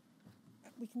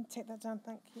 We can take that down,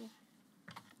 thank you.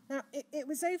 Now, it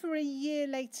was over a year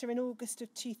later, in August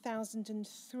of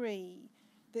 2003,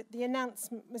 that the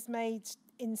announcement was made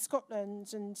in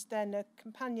Scotland, and then a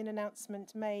companion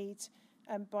announcement made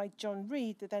by John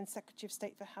Reid, the then Secretary of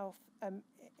State for Health,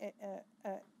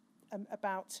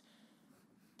 about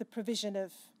the provision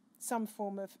of some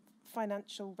form of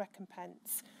financial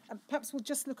recompense. Perhaps we'll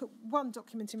just look at one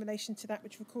document in relation to that,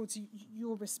 which records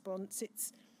your response.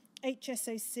 It's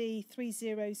HSOC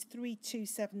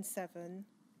 303277.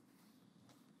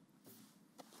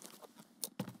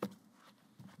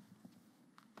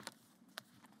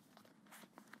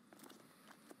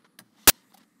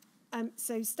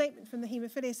 So, statement from the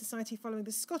Haemophilia Society following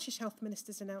the Scottish Health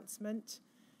Minister's announcement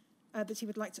that he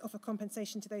would like to offer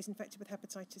compensation to those infected with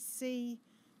hepatitis C.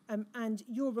 And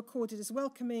you're recorded as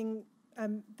welcoming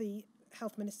the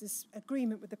Health Minister's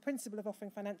agreement with the principle of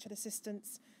offering financial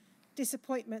assistance,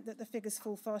 disappointment that the figures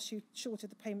fall far short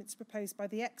of the payments proposed by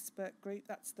the expert group,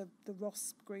 that's the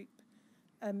ROSP group,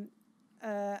 and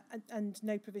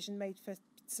no provision made for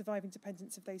surviving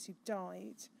dependents of those who've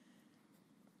died.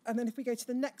 And then if we go to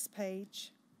the next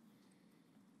page,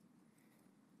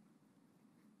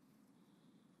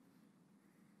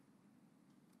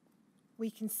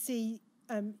 we can see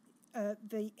the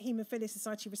Haemophilia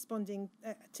Society responding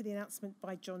to the announcement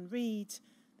by John Reid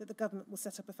that the government will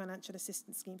set up a financial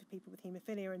assistance scheme for people with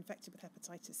haemophilia infected with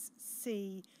hepatitis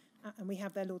C. And we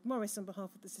have there Lord Morris on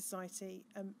behalf of the Society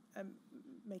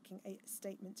making a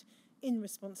statement in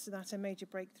response to that, a major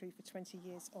breakthrough for 20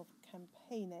 years of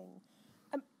campaigning.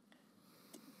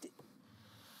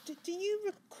 Do you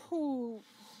recall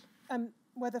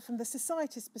whether, from the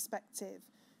Society's perspective,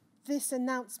 this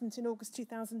announcement in August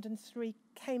 2003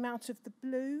 came out of the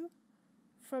blue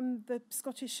from the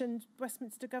Scottish and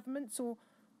Westminster governments, or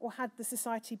had the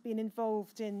Society been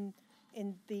involved in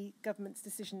the government's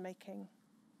decision-making?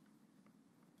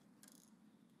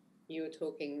 You were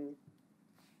talking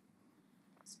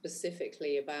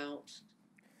specifically about...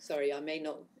 Sorry, I may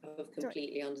not have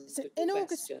completely understood the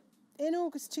question. In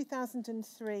August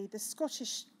 2003, the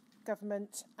Scottish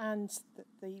government and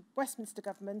the Westminster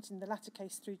government, in the latter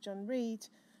case through John Reid,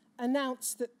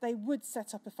 announced that they would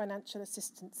set up a financial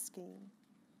assistance scheme.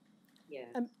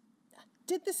 Yes.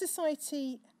 Did the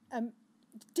Society,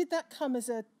 did that come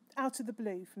as out of the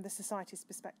blue from the Society's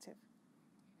perspective?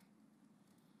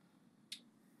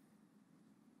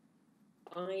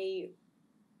 I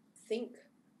think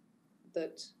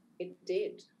that it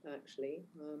did, actually.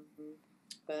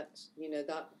 But, you know,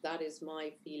 that is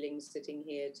my feeling sitting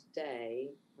here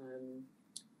today.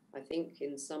 I think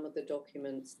in some of the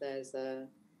documents there's a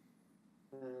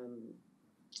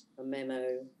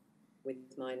memo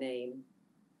with my name,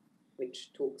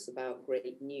 which talks about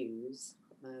great news.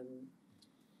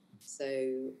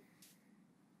 So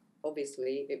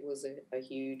obviously it was a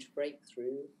huge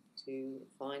breakthrough to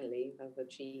finally have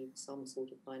achieved some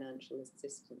sort of financial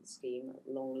assistance scheme at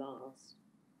long last,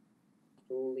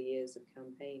 after all the years of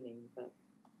campaigning. But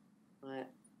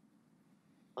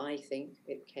I think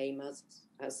it came as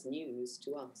news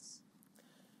to us.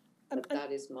 But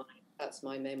that's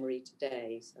my memory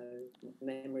today, so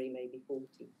memory may be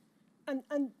faulty.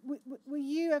 And were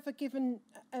you ever given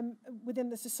within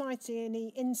the Society any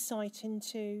insight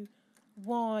into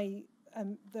why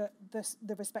the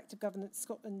respective governments,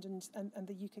 Scotland and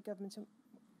the UK government,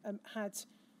 had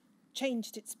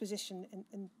changed its position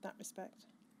in that respect?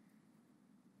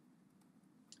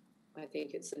 I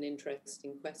think it's an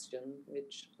interesting question,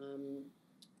 which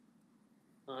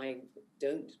I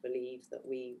don't believe that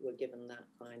we were given that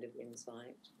kind of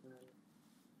insight.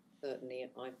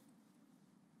 Certainly, I've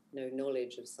no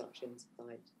knowledge of such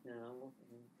insight now,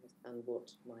 and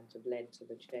what might have led to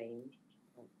the change.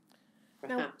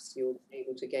 Perhaps you'll be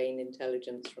able to gain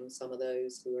intelligence from some of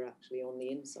those who were actually on the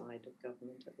inside of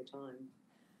government at the time.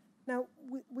 Now,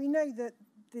 we know that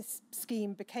this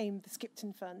scheme became the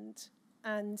Skipton Fund,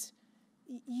 and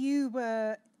you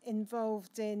were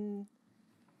involved in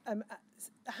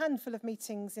a handful of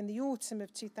meetings in the autumn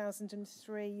of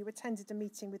 2003. You attended a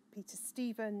meeting with Peter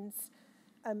Stevens.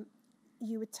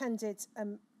 You attended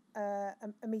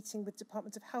a meeting with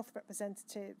Department of Health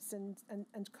representatives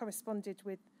and corresponded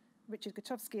with Richard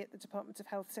Gutowski at the Department of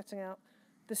Health, setting out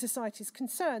the Society's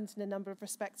concerns in a number of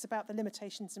respects about the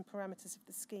limitations and parameters of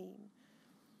the scheme.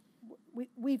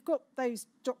 We've got those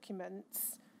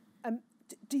documents.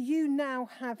 Do you now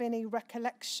have any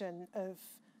recollection of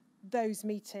those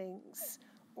meetings,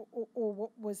 or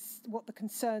what the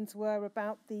concerns were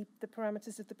about the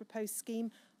parameters of the proposed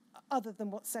scheme, other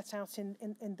than what's set out in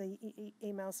the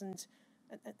emails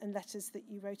and letters that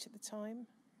you wrote at the time?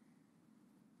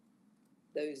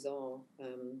 Those are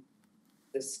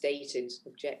the stated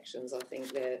objections, I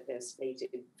think they're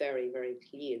stated very, very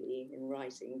clearly in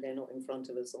writing. They're not in front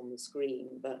of us on the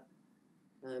screen, but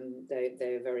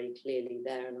they're very clearly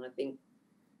there. And I think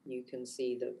you can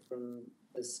see that from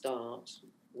the start,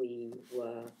 we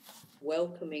were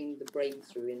welcoming the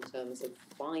breakthrough in terms of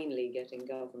finally getting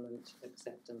government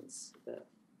acceptance that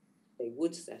they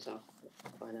would set up a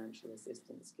financial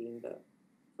assistance scheme. But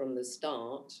from the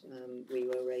start, we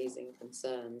were raising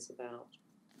concerns about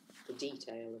the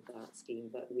detail of that scheme,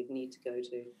 but we'd need to go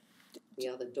to the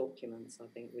other documents, I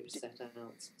think, which set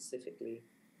out specifically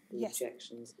the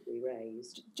objections that we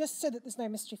raised. Just so that there's no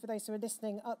mystery for those who are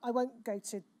listening, I won't go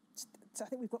to I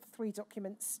think we've got 3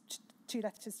 documents, 2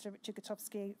 letters to Richard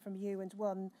Gotowski from you and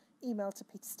 1 email to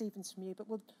Peter Stevens from you, but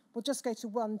we'll just go to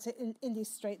 1 to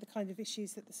illustrate the kind of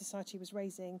issues that the Society was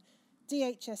raising.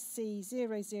 DHSC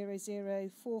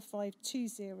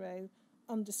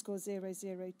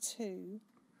 0004520_002.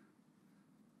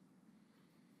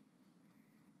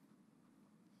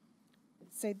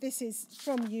 So this is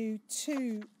from you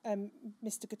to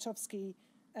Mr. Gotowski,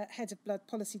 Head of Blood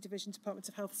Policy Division, Department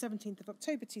of Health, 17th of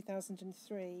October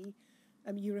 2003.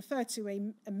 You refer to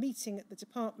a meeting at the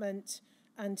department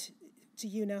and to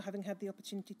you now having had the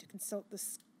opportunity to consult the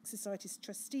Society's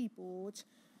trustee board.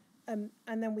 And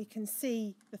then we can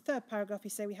see the 3rd paragraph,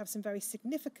 you say we have some very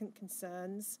significant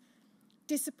concerns.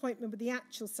 Disappointment with the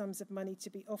actual sums of money to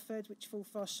be offered, which fall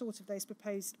far short of those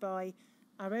proposed by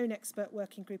our own expert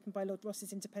working group and by Lord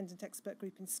Ross's independent expert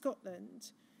group in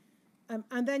Scotland.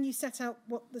 And then you set out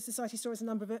what the Society saw as a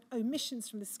number of omissions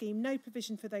from the scheme: no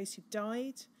provision for those who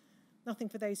died, nothing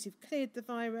for those who've cleared the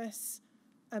virus,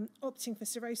 opting for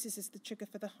cirrhosis as the trigger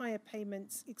for the higher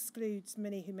payments excludes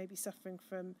many who may be suffering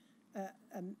from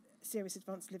serious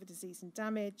advanced liver disease and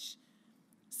damage.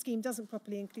 Scheme doesn't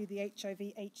properly include the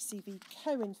HIV/HCV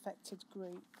co-infected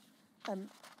group. And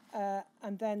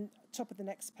then top of the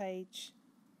next page,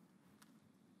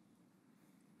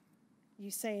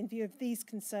 you say, in view of these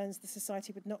concerns, the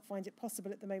Society would not find it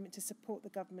possible at the moment to support the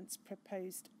government's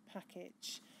proposed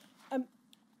package. And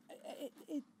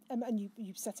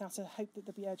you set out a hope that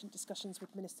there'll be urgent discussions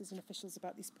with ministers and officials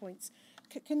about these points.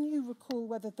 Can you recall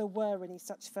whether there were any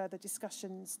such further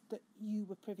discussions that you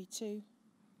were privy to?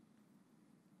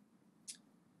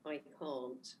 I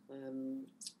can't.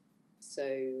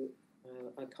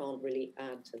 I can't really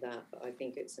add to that, but I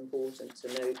think it's important to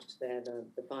note there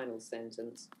the final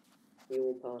sentence. The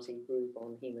all-party group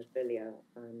on haemophilia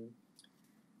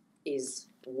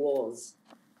was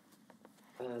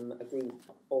a group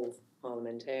of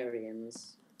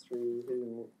parliamentarians through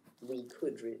whom we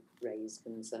could raise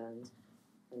concerns,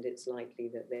 and it's likely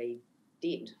that they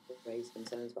did raise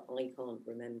concerns, but I can't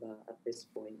remember at this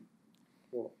point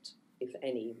what, if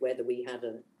any, whether we had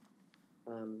a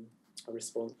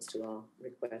response to our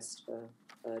request for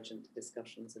urgent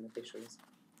discussions and officials.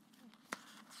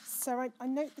 So I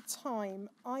note the time.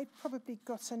 I probably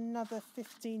got another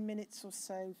 15 minutes or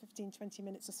so, 15, 20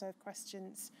 minutes or so of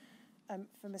questions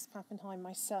for Ms. Pappenheim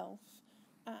myself.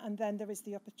 And then there is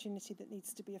the opportunity that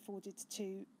needs to be afforded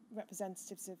to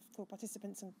representatives of core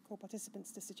participants and core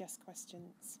participants to suggest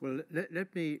questions. Well,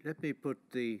 let me put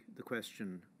the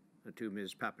question to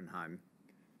Ms. Pappenheim.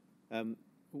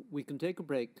 We can take a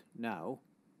break now.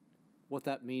 What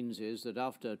that means is that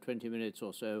after 20 minutes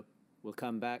or so, we'll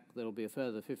come back. There'll be a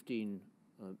further 15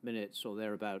 minutes or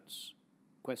thereabouts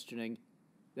questioning.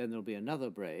 Then there'll be another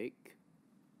break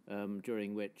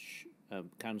during which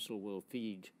Council will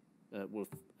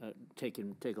take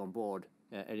on board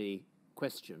any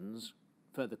questions,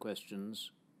 further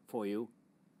questions for you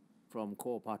from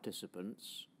core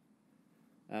participants.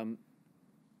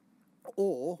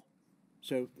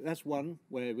 So that's one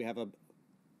where we have a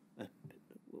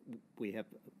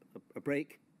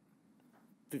break,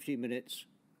 15 minutes,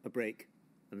 a break,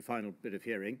 and a final bit of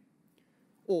hearing.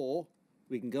 Or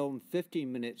we can go on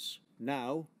 15 minutes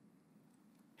now,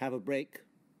 have a break,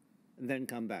 and then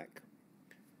come back.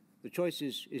 The choice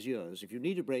is yours. If you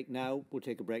need a break now, we'll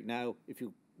take a break now. If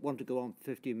you want to go on for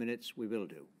 15 minutes, we will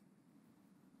do.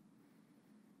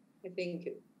 I think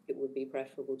it would be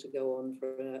preferable to go on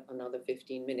for another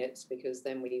 15 minutes because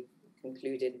then we've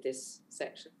concluded this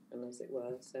section, as it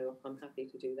were. So I'm happy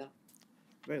to do that.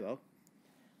 Very well.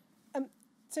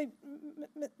 So,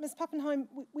 Ms. Pappenheim,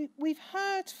 we've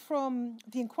heard from,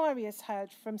 the inquiry has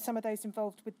heard from some of those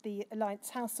involved with the Alliance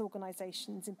House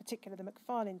organisations, in particular the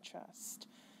Macfarlane Trust,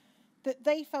 that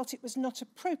they felt it was not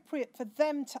appropriate for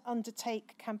them to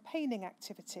undertake campaigning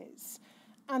activities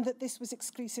and that this was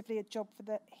exclusively a job for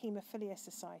the Haemophilia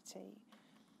Society.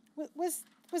 Was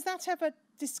that ever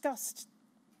discussed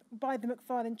by the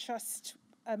Macfarlane Trust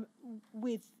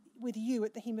with with you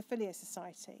at the Haemophilia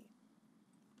Society?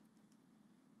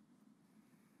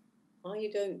 I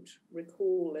don't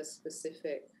recall a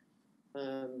specific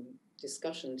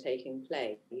discussion taking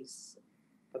place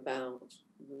about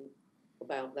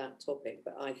that topic,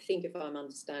 but I think if I'm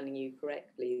understanding you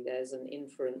correctly, there's an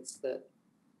inference that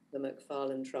the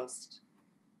Macfarlane Trust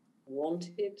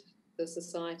wanted the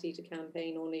Society to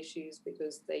campaign on issues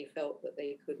because they felt that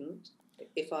they couldn't,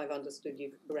 if I've understood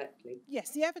you correctly.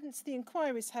 Yes, the evidence the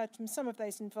inquiry's heard from some of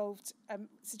those involved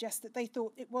suggests that they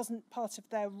thought it wasn't part of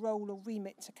their role or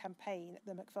remit to campaign at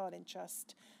the Macfarlane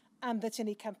Trust, and that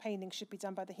any campaigning should be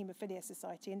done by the Haemophilia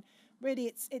Society. And really,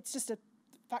 it's just a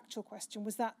factual question.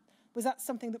 Was that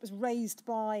something that was raised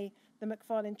by the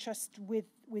Macfarlane Trust with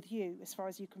you, as far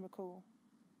as you can recall?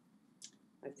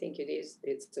 I think it is.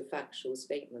 It's a factual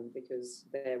statement because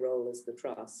their role as the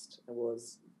trust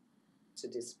was to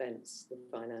dispense the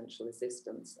financial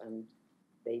assistance, and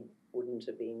they wouldn't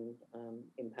have been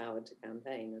empowered to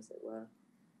campaign, as it were.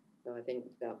 So I think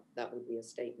that would be a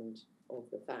statement of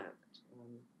the fact.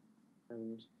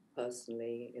 And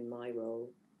personally, in my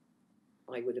role,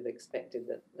 I would have expected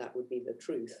that would be the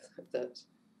truth, that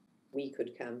we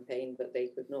could campaign, but they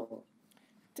could not.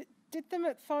 Did the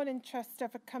Macfarlane Trust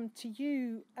ever come to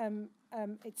you,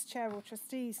 its chair or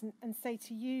trustees, and say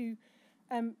to you,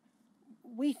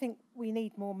 we think we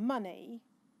need more money,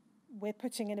 we're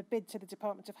putting in a bid to the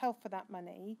Department of Health for that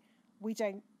money, we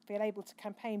don't feel able to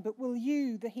campaign, but will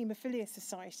you, the Haemophilia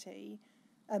Society,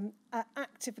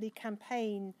 actively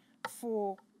campaign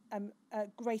for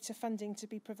greater funding to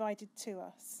be provided to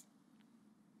us?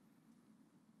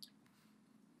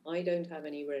 I don't have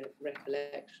any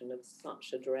recollection of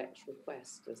such a direct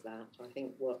request as that. I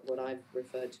think what I've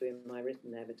referred to in my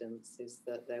written evidence is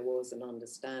that there was an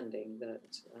understanding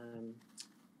that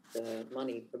the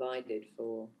money provided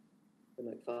for the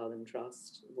Macfarlane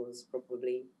Trust was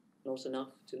probably not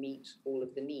enough to meet all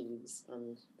of the needs,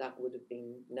 and that would have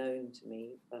been known to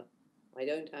me, but I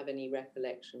don't have any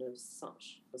recollection of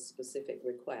such a specific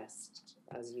request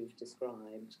as you've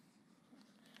described.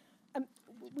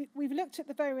 We've looked at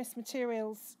the various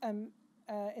materials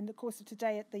in the course of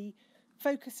today at the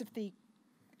focus of the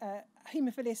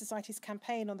Haemophilia Society's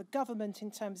campaign on the government in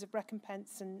terms of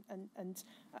recompense and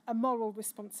a moral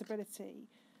responsibility.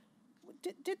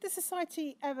 Did the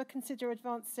Society ever consider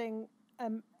advancing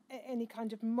any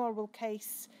kind of moral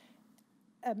case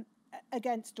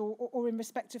against or in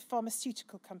respect of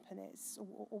pharmaceutical companies,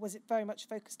 or was it very much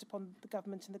focused upon the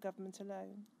government and the government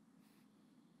alone?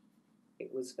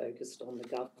 It was focused on the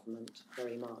government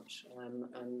very much, and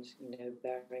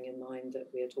bearing in mind that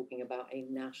we are talking about a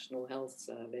national health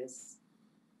service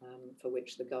for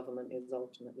which the government is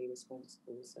ultimately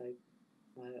responsible. So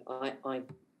I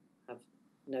have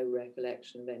no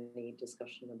recollection of any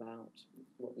discussion about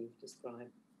what you've described.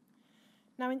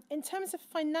 Now, in terms of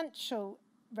financial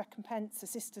recompense,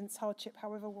 assistance, hardship,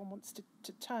 however one wants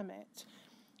to term it,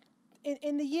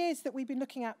 in the years that we've been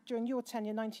looking at during your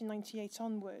tenure, 1998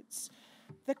 onwards,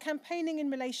 the campaigning in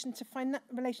relation to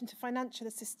financial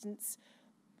assistance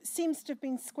seems to have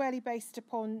been squarely based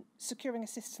upon securing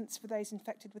assistance for those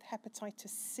infected with hepatitis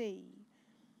C.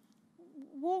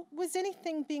 Was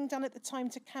anything being done at the time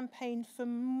to campaign for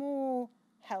more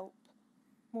help,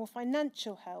 more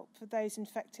financial help for those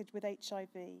infected with HIV?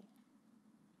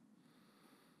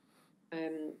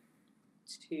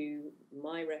 To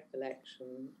my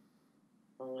recollection,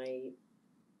 I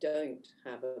don't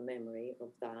have a memory of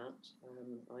that.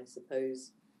 I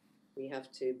suppose we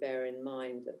have to bear in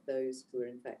mind that those who were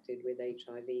infected with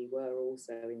HIV were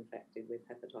also infected with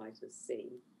hepatitis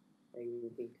C. They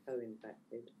would be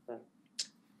co-infected, but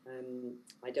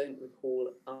I don't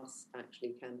recall us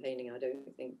actually campaigning. I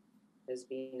don't think there's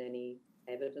been any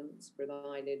evidence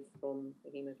provided from the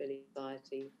Haemophilia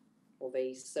Society of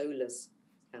a solus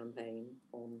campaign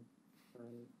on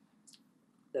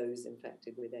those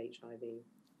infected with HIV.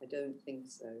 I don't think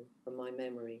so, from my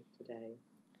memory today.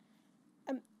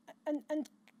 And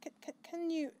can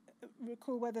you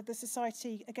recall whether the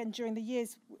Society, again, during the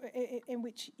years in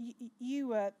which you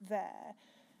were there,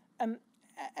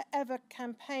 ever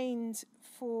campaigned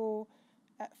for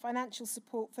financial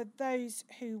support for those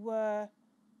who were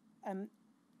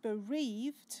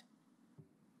bereaved,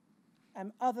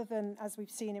 other than, as we've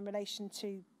seen in relation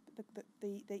to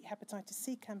the hepatitis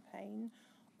C campaign,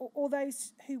 or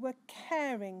those who were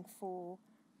caring for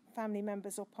family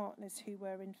members or partners who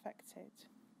were infected?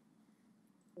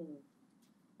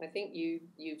 I think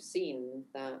you've seen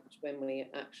that when we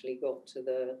actually got to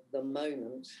the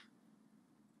moment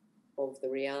of the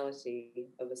reality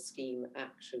of a scheme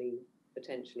actually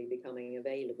potentially becoming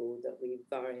available, that we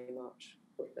very much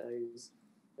put those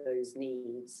those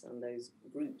needs and those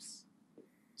groups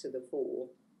to the fore.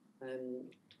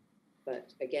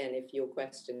 But again, if your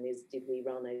question is, did we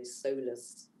run a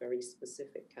solus, very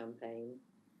specific campaign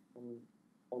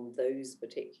on those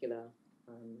particular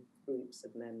groups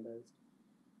of members,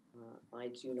 I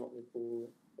do not recall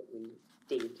that we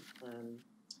did.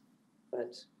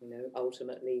 But, you know,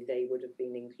 ultimately they would have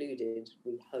been included,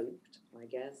 we hoped, I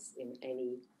guess, in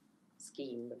any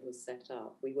scheme that was set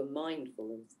up. We were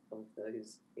mindful of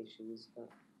those issues, but,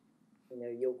 you know,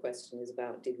 your question is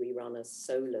about, did we run a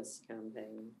solus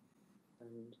campaign?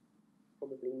 And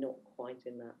probably not quite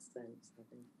in that sense, I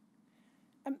think.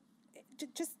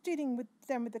 Just dealing with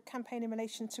the campaign in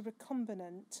relation to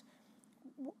recombinant,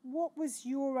 what was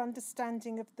your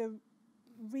understanding of the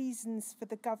reasons for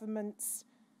the government's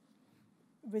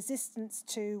resistance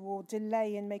to or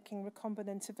delay in making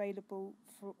recombinant available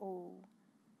for all?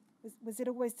 Was it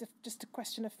always just a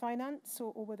question of finance,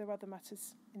 or were there other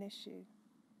matters in issue?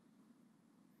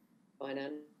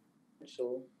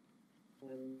 Financial.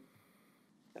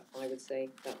 I would say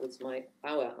that was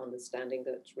our understanding,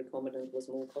 that recombinant was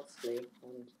more costly,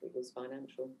 and it was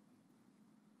financial.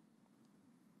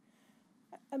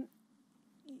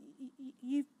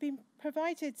 You've been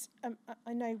provided,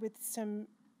 I know, with some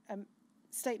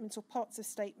statements or parts of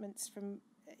statements from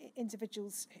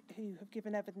individuals who have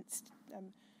given evidence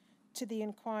to the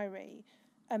inquiry,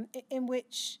 in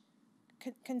which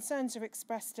concerns are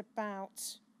expressed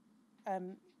about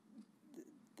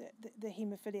the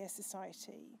Haemophilia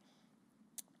Society.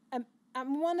 And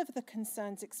one of the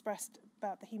concerns expressed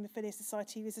about the Haemophilia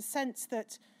Society was a sense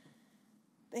that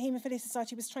the Haemophilia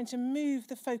Society was trying to move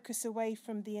the focus away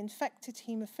from the infected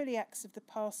haemophiliacs of the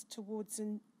past towards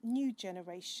a new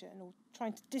generation, or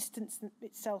trying to distance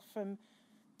itself from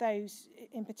those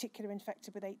in particular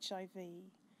infected with HIV.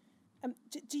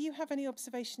 Do you have any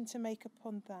observation to make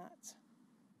upon that?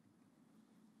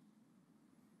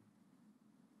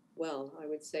 Well, I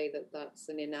would say that that's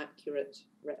an inaccurate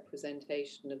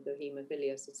representation of the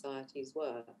Haemophilia Society's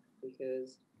work,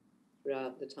 because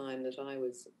throughout the time that I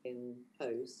was in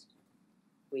post,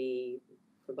 we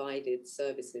provided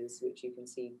services which you can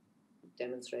see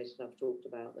demonstrated. I've talked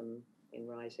about them in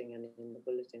writing and in the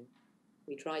bulletin.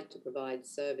 We tried to provide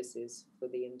services for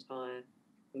the entire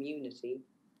community,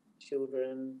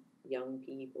 children, young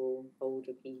people,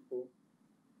 older people.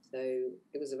 So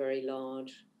it was a very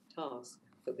large task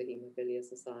for the Haemophilia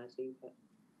Society, but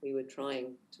we were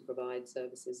trying to provide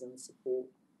services and support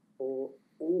for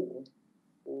all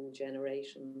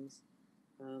generations,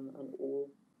 and all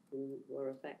who were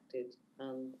affected.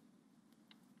 And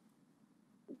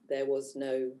there was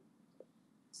no,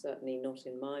 certainly not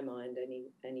in my mind,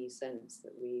 any sense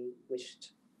that we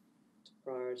wished to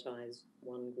prioritise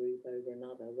one group over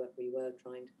another, but we were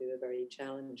trying to do a very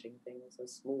challenging thing as a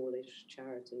smallish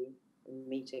charity in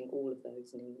meeting all of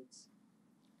those needs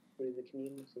through the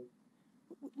community.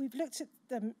 We've looked at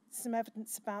some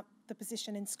evidence about the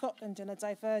position in Scotland and a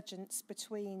divergence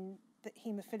between the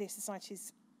Haemophilia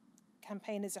Society's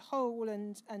campaign as a whole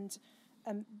and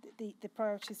the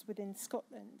priorities within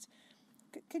Scotland.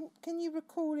 Can you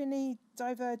recall any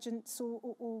divergence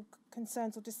or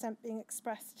concerns or dissent being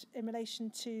expressed in relation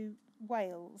to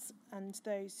Wales and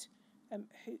those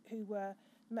who were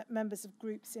members of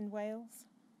groups in Wales?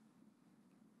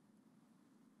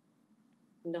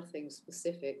 Nothing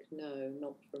specific, no,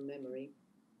 not from memory.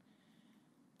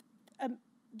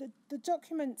 The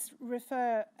documents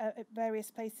refer at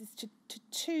various places to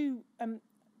two,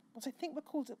 what I think were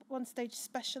called at one stage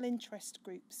special interest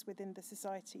groups within the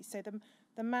society, so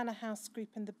the Manor House group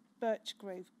and the Birch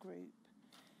Grove group.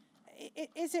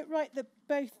 Is it right that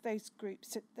both those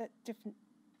groups at different,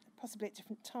 possibly at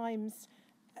different times,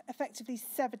 effectively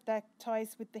severed their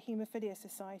ties with the Haemophilia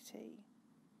Society?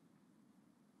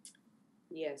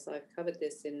 Yes, I've covered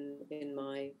this in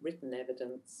my written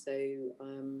evidence. So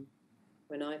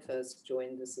when I first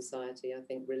joined the society, I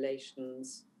think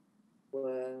relations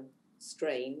were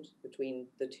strained between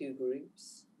the two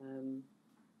groups, and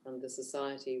the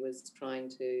society was trying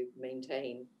to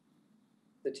maintain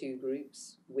the two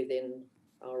groups within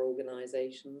our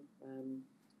organisation.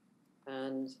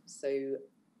 And so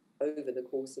over the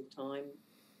course of time,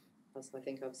 as I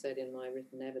think I've said in my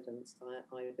written evidence,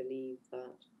 I believe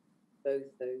that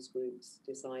both those groups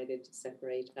decided to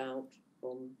separate out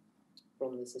from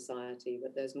the society,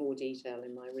 but there's more detail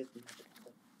in my written evidence.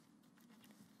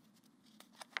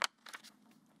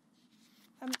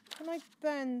 Can I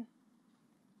then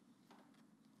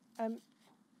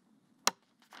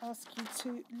ask you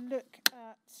to look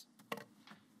at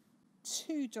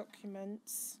two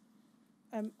documents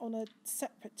on a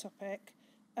separate topic.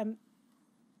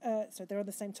 so they're on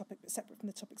the same topic but separate from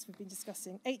the topics we've been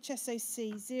discussing.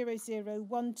 HSOC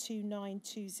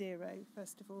 0012920,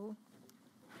 first of all.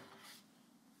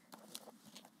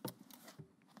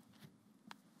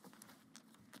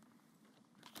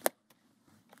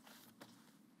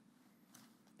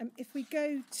 If we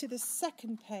go to the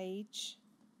second page,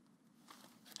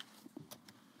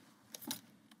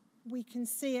 we can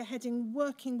see a heading,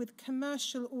 working with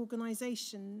commercial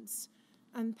organisations.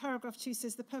 And paragraph 2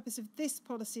 says the purpose of this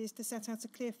policy is to set out a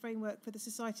clear framework for the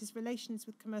Society's relations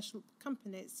with commercial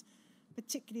companies,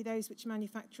 particularly those which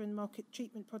manufacture and market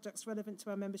treatment products relevant to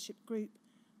our membership group.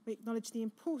 We acknowledge the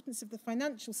importance of the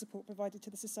financial support provided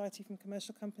to the Society from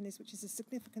commercial companies, which is a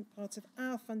significant part of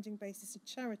our funding basis of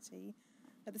charity.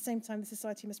 At the same time, the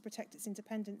Society must protect its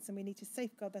independence, and we need to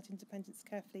safeguard that independence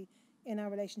carefully in our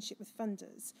relationship with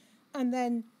funders. And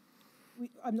then,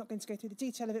 I'm not going to go through the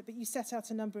detail of it, but you set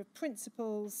out a number of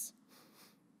principles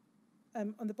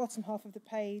on the bottom half of the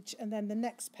page, and then the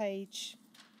next page,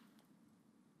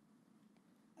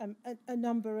 a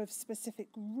number of specific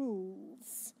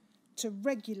rules to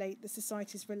regulate the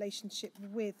Society's relationship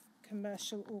with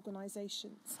commercial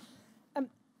organisations.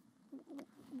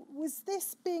 Was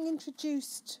this being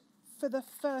introduced for the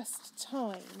first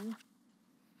time,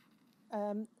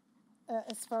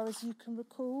 as far as you can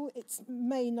recall? It's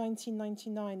May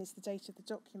 1999 is the date of the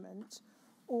document,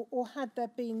 or had there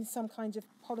been some kind of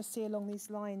policy along these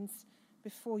lines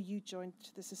before you joined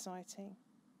the Society?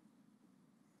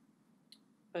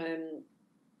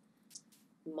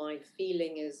 My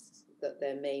feeling is that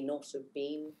there may not have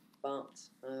been, but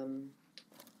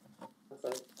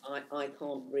I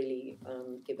can't really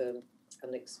give an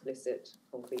explicit,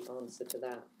 concrete answer to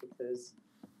that, because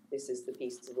this is the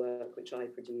piece of work which I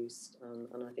produced,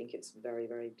 and I think it's very,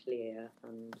 very clear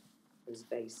and was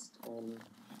based on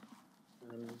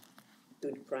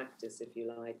good practice, if you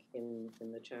like, in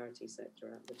the charity sector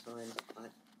at the time.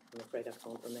 But I'm afraid I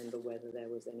can't remember whether there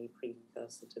was any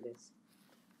precursor to this.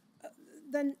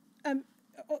 Then,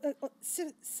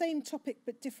 same topic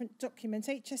but different document,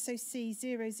 HSOC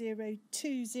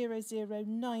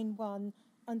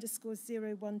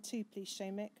 0020091_012, please,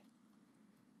 Shamik.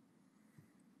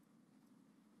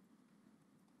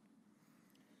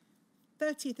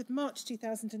 30th of March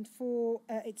 2004,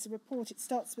 it's a report. It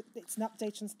starts with, it's an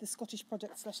update on the Scottish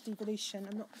project / devolution.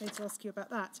 I'm not going to ask you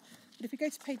about that. But if we go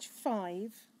to page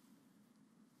 5,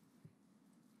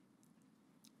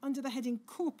 under the heading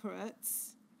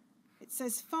Corporates, it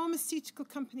says pharmaceutical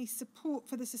company support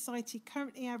for the Society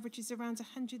currently averages around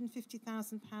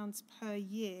 £150,000 per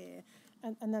year.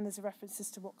 And then there's a reference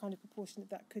as to what kind of proportion of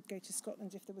that could go to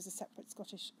Scotland if there was a separate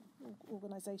Scottish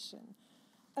organisation.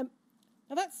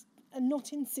 Now that's a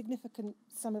not insignificant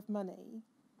sum of money.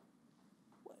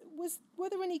 Were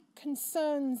there any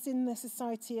concerns in the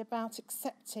Society about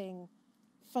accepting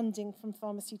funding from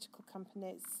pharmaceutical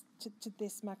companies to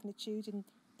this magnitude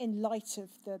in light of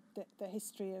the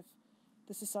history of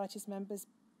the Society's members'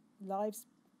 lives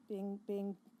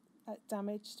being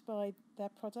damaged by their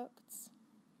products?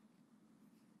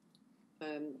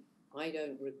 I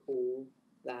don't recall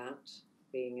that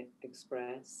being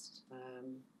expressed.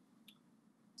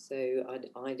 So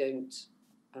I don't,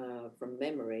 from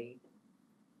memory,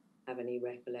 have any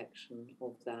recollection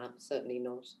of that. Certainly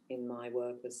not in my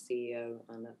work as CEO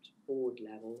and at board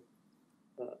level.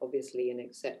 But obviously in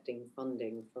accepting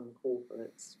funding from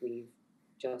corporates, we've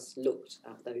just looked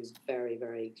at those very,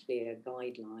 very clear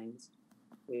guidelines,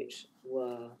 which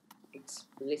were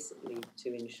explicitly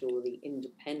to ensure the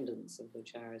independence of the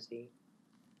charity,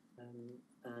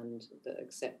 and that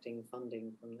accepting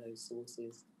funding from those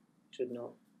sources should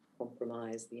not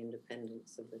compromise the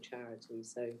independence of the charity.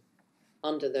 So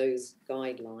under those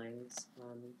guidelines,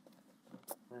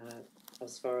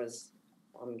 as far as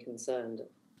I'm concerned,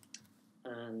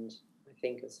 and I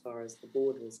think as far as the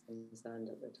board was concerned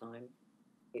at the time,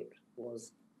 it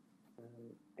was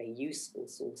a useful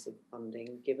source of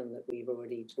funding, given that we've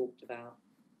already talked about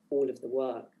all of the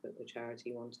work that the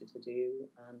charity wanted to do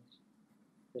and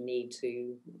the need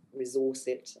to resource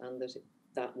it, and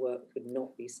that work could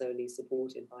not be solely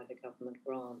supported by the government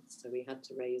grants, so we had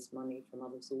to raise money from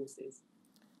other sources.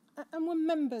 And were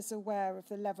members aware of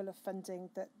the level of funding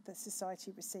that the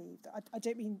Society received? I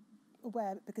don't mean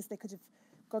aware because they could have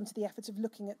gone to the effort of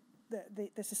looking at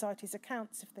the Society's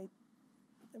accounts if they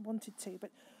wanted to,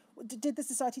 but did the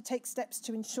Society take steps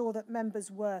to ensure that members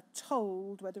were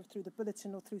told, whether through the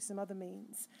bulletin or through some other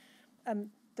means,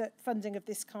 that funding of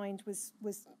this kind was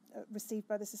received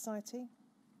by the Society?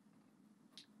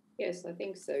 Yes, I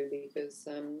think so, because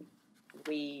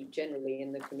we generally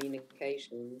in the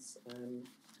communications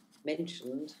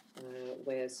mentioned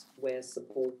where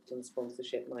support and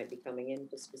sponsorship might be coming in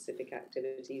for specific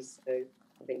activities. So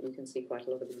I think we can see quite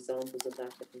a lot of examples of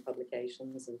that in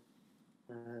publications and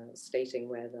stating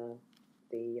where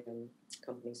the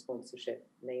company sponsorship,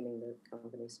 naming the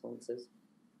company sponsors.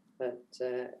 But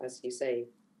as you say,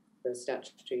 the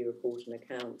statutory report and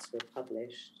accounts were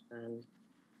published, and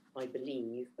I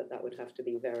believe, but that would have to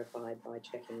be verified by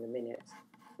checking the minutes,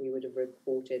 we would have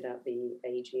reported at the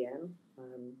AGM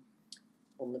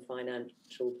on the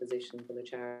financial position for the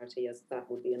charity, as that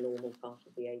would be a normal part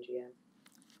of the AGM.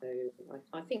 So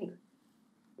I think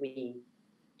we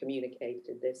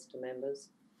communicated this to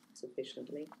members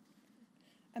sufficiently.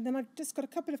 And then I've just got a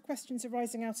couple of questions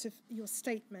arising out of your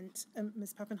statement,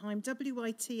 Ms. Pappenheim.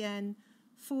 WITN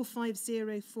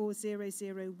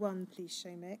 45040001, please,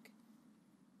 Shomik.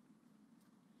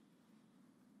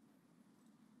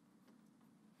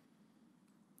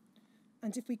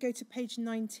 And if we go to page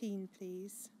 19,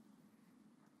 please.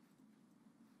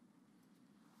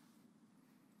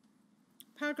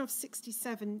 Paragraph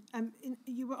 67,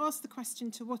 you were asked the question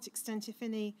to what extent, if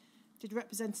any, did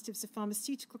representatives of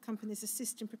pharmaceutical companies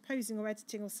assist in proposing or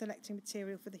editing or selecting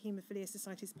material for the Haemophilia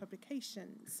Society's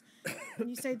publications? And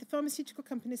you say the pharmaceutical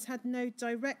companies had no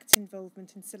direct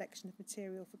involvement in selection of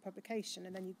material for publication,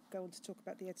 and then you go on to talk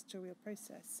about the editorial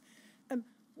process.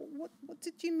 What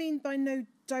did you mean by no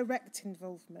direct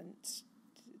involvement?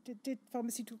 Did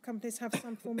pharmaceutical companies have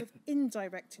some form of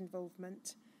indirect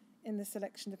involvement in the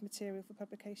selection of material for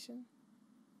publication?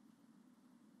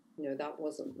 No, that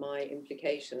wasn't my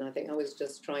implication. I think I was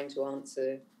just trying to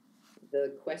answer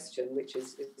the question, which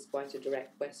is quite a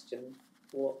direct question.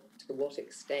 To what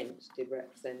extent did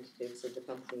representatives of the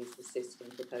companies assist in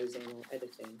proposing or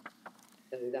editing?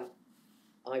 So that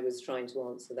I was trying to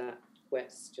answer that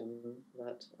question,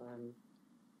 that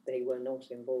they were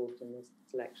not involved in the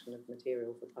selection of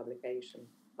material for publication.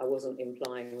 I wasn't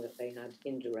implying that they had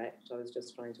indirect, I was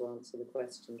just trying to answer the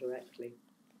question directly.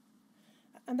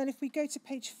 And then if we go to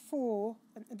page 4,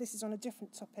 and this is on a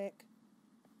different topic,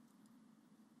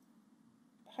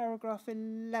 paragraph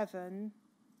 11,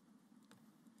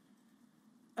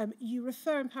 you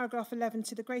refer in paragraph 11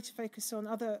 to the greater focus on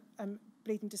other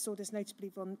bleeding disorders, notably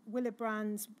von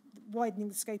Willebrand's, widening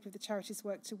the scope of the charity's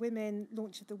work to women,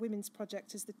 launch of the Women's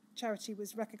Project, as the charity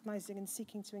was recognising and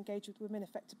seeking to engage with women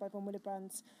affected by von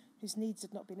Willebrand's whose needs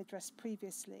had not been addressed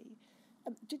previously.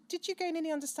 Did you gain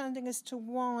any understanding as to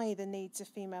why the needs of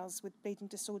females with bleeding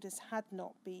disorders had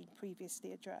not been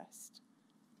previously addressed?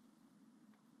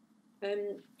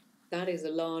 That is a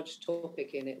large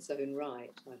topic in its own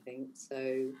right, I think.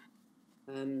 So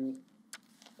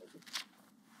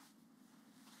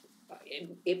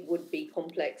it would be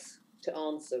complex to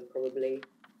answer, probably,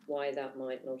 why that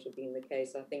might not have been the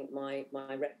case. I think my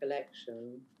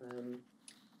recollection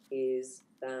is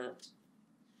that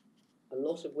a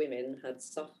lot of women had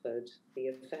suffered the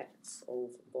effects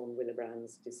of von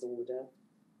Willebrand's disorder,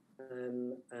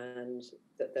 and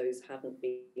that those hadn't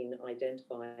been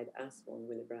identified as von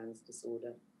Willebrand's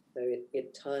disorder. So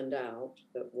it turned out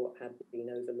that what had been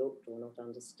overlooked or not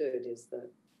understood is that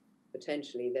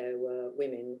potentially there were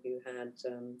women who had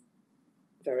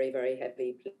very, very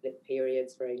heavy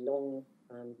periods, very long,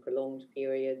 prolonged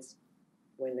periods.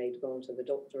 When they'd gone to the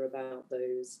doctor about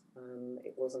those,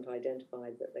 it wasn't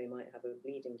identified that they might have a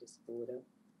bleeding disorder.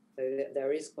 So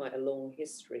there is quite a long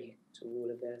history to all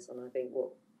of this, and I think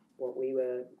what we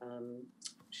were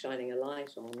shining a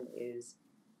light on is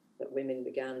that women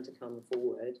began to come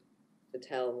forward to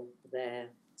tell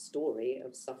their story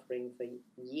of suffering for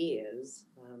years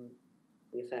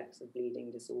the effects of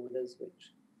bleeding disorders,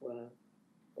 which were,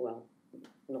 well,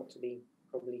 not to be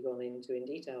probably gone into in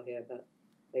detail here, but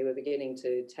they were beginning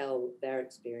to tell their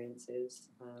experiences,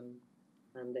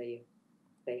 and they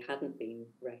hadn't been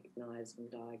recognised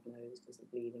and diagnosed as a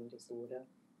bleeding disorder.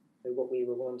 So what we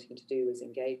were wanting to do was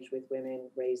engage with women,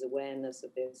 raise awareness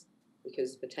of this,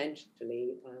 because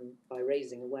potentially by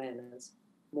raising awareness,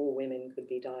 more women could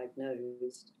be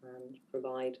diagnosed and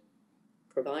provided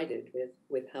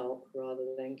with help, rather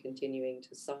than continuing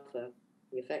to suffer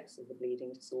the effects of the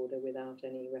bleeding disorder without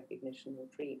any recognition or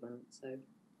treatment. So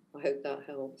I hope that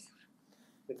helps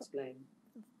to explain.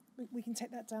 We can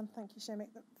take that down. Thank you,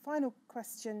 Shomik. The final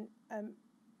question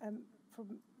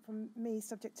from me,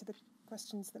 subject to the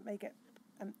questions that may get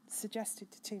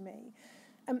suggested to me.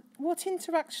 What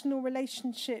interaction or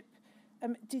relationship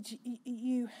did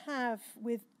you have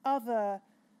with other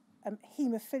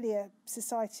haemophilia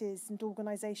societies and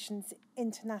organisations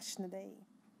internationally?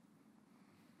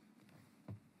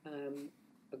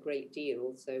 A great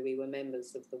deal. So we were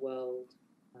members of the World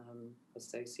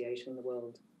Association, the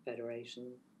World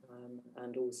Federation,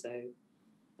 and also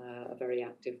a very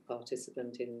active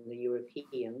participant in the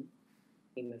European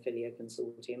Haemophilia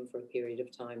Consortium. For a period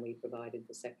of time, we provided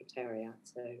the secretariat,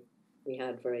 so we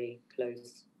had very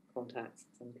close contacts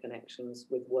and connections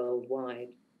with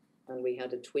worldwide, and we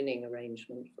had a twinning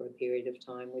arrangement for a period of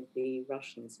time with the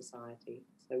Russian Society.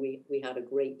 So we had a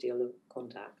great deal of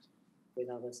contact with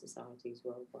other societies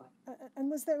worldwide. And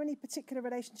was there any particular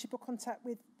relationship or contact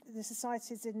with the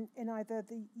societies in either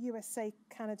the USA,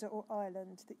 Canada or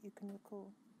Ireland that you can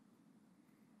recall?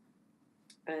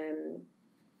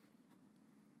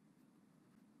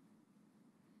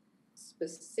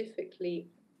 Specifically,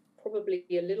 probably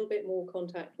a little bit more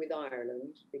contact with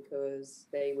Ireland, because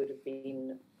they would have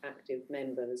been active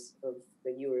members of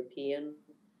the European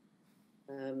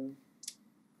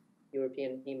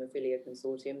Haemophilia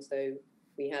Consortium. So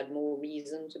we had more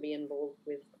reason to be involved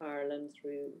with Ireland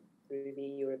through the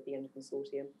European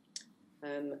Consortium.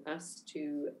 As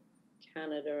to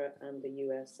Canada and the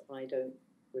US, I don't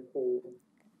recall.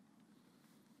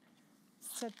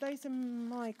 So those are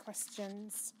my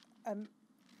questions.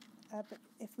 But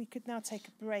if we could now take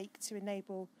a break to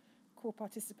enable core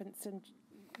participants and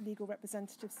legal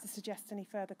representatives to suggest any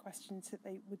further questions that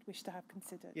they would wish to have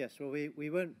considered. Yes, well, we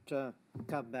won't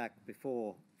come back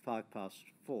before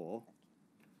 4:05.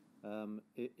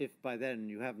 If by then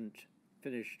you haven't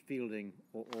finished fielding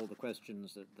all the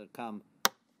questions that come,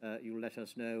 you'll let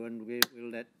us know, and we'll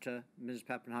let Ms.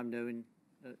 Pappenheim know in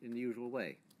the usual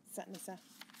way. Certainly, sir.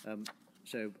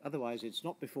 So otherwise, it's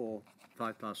not before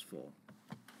 4:05.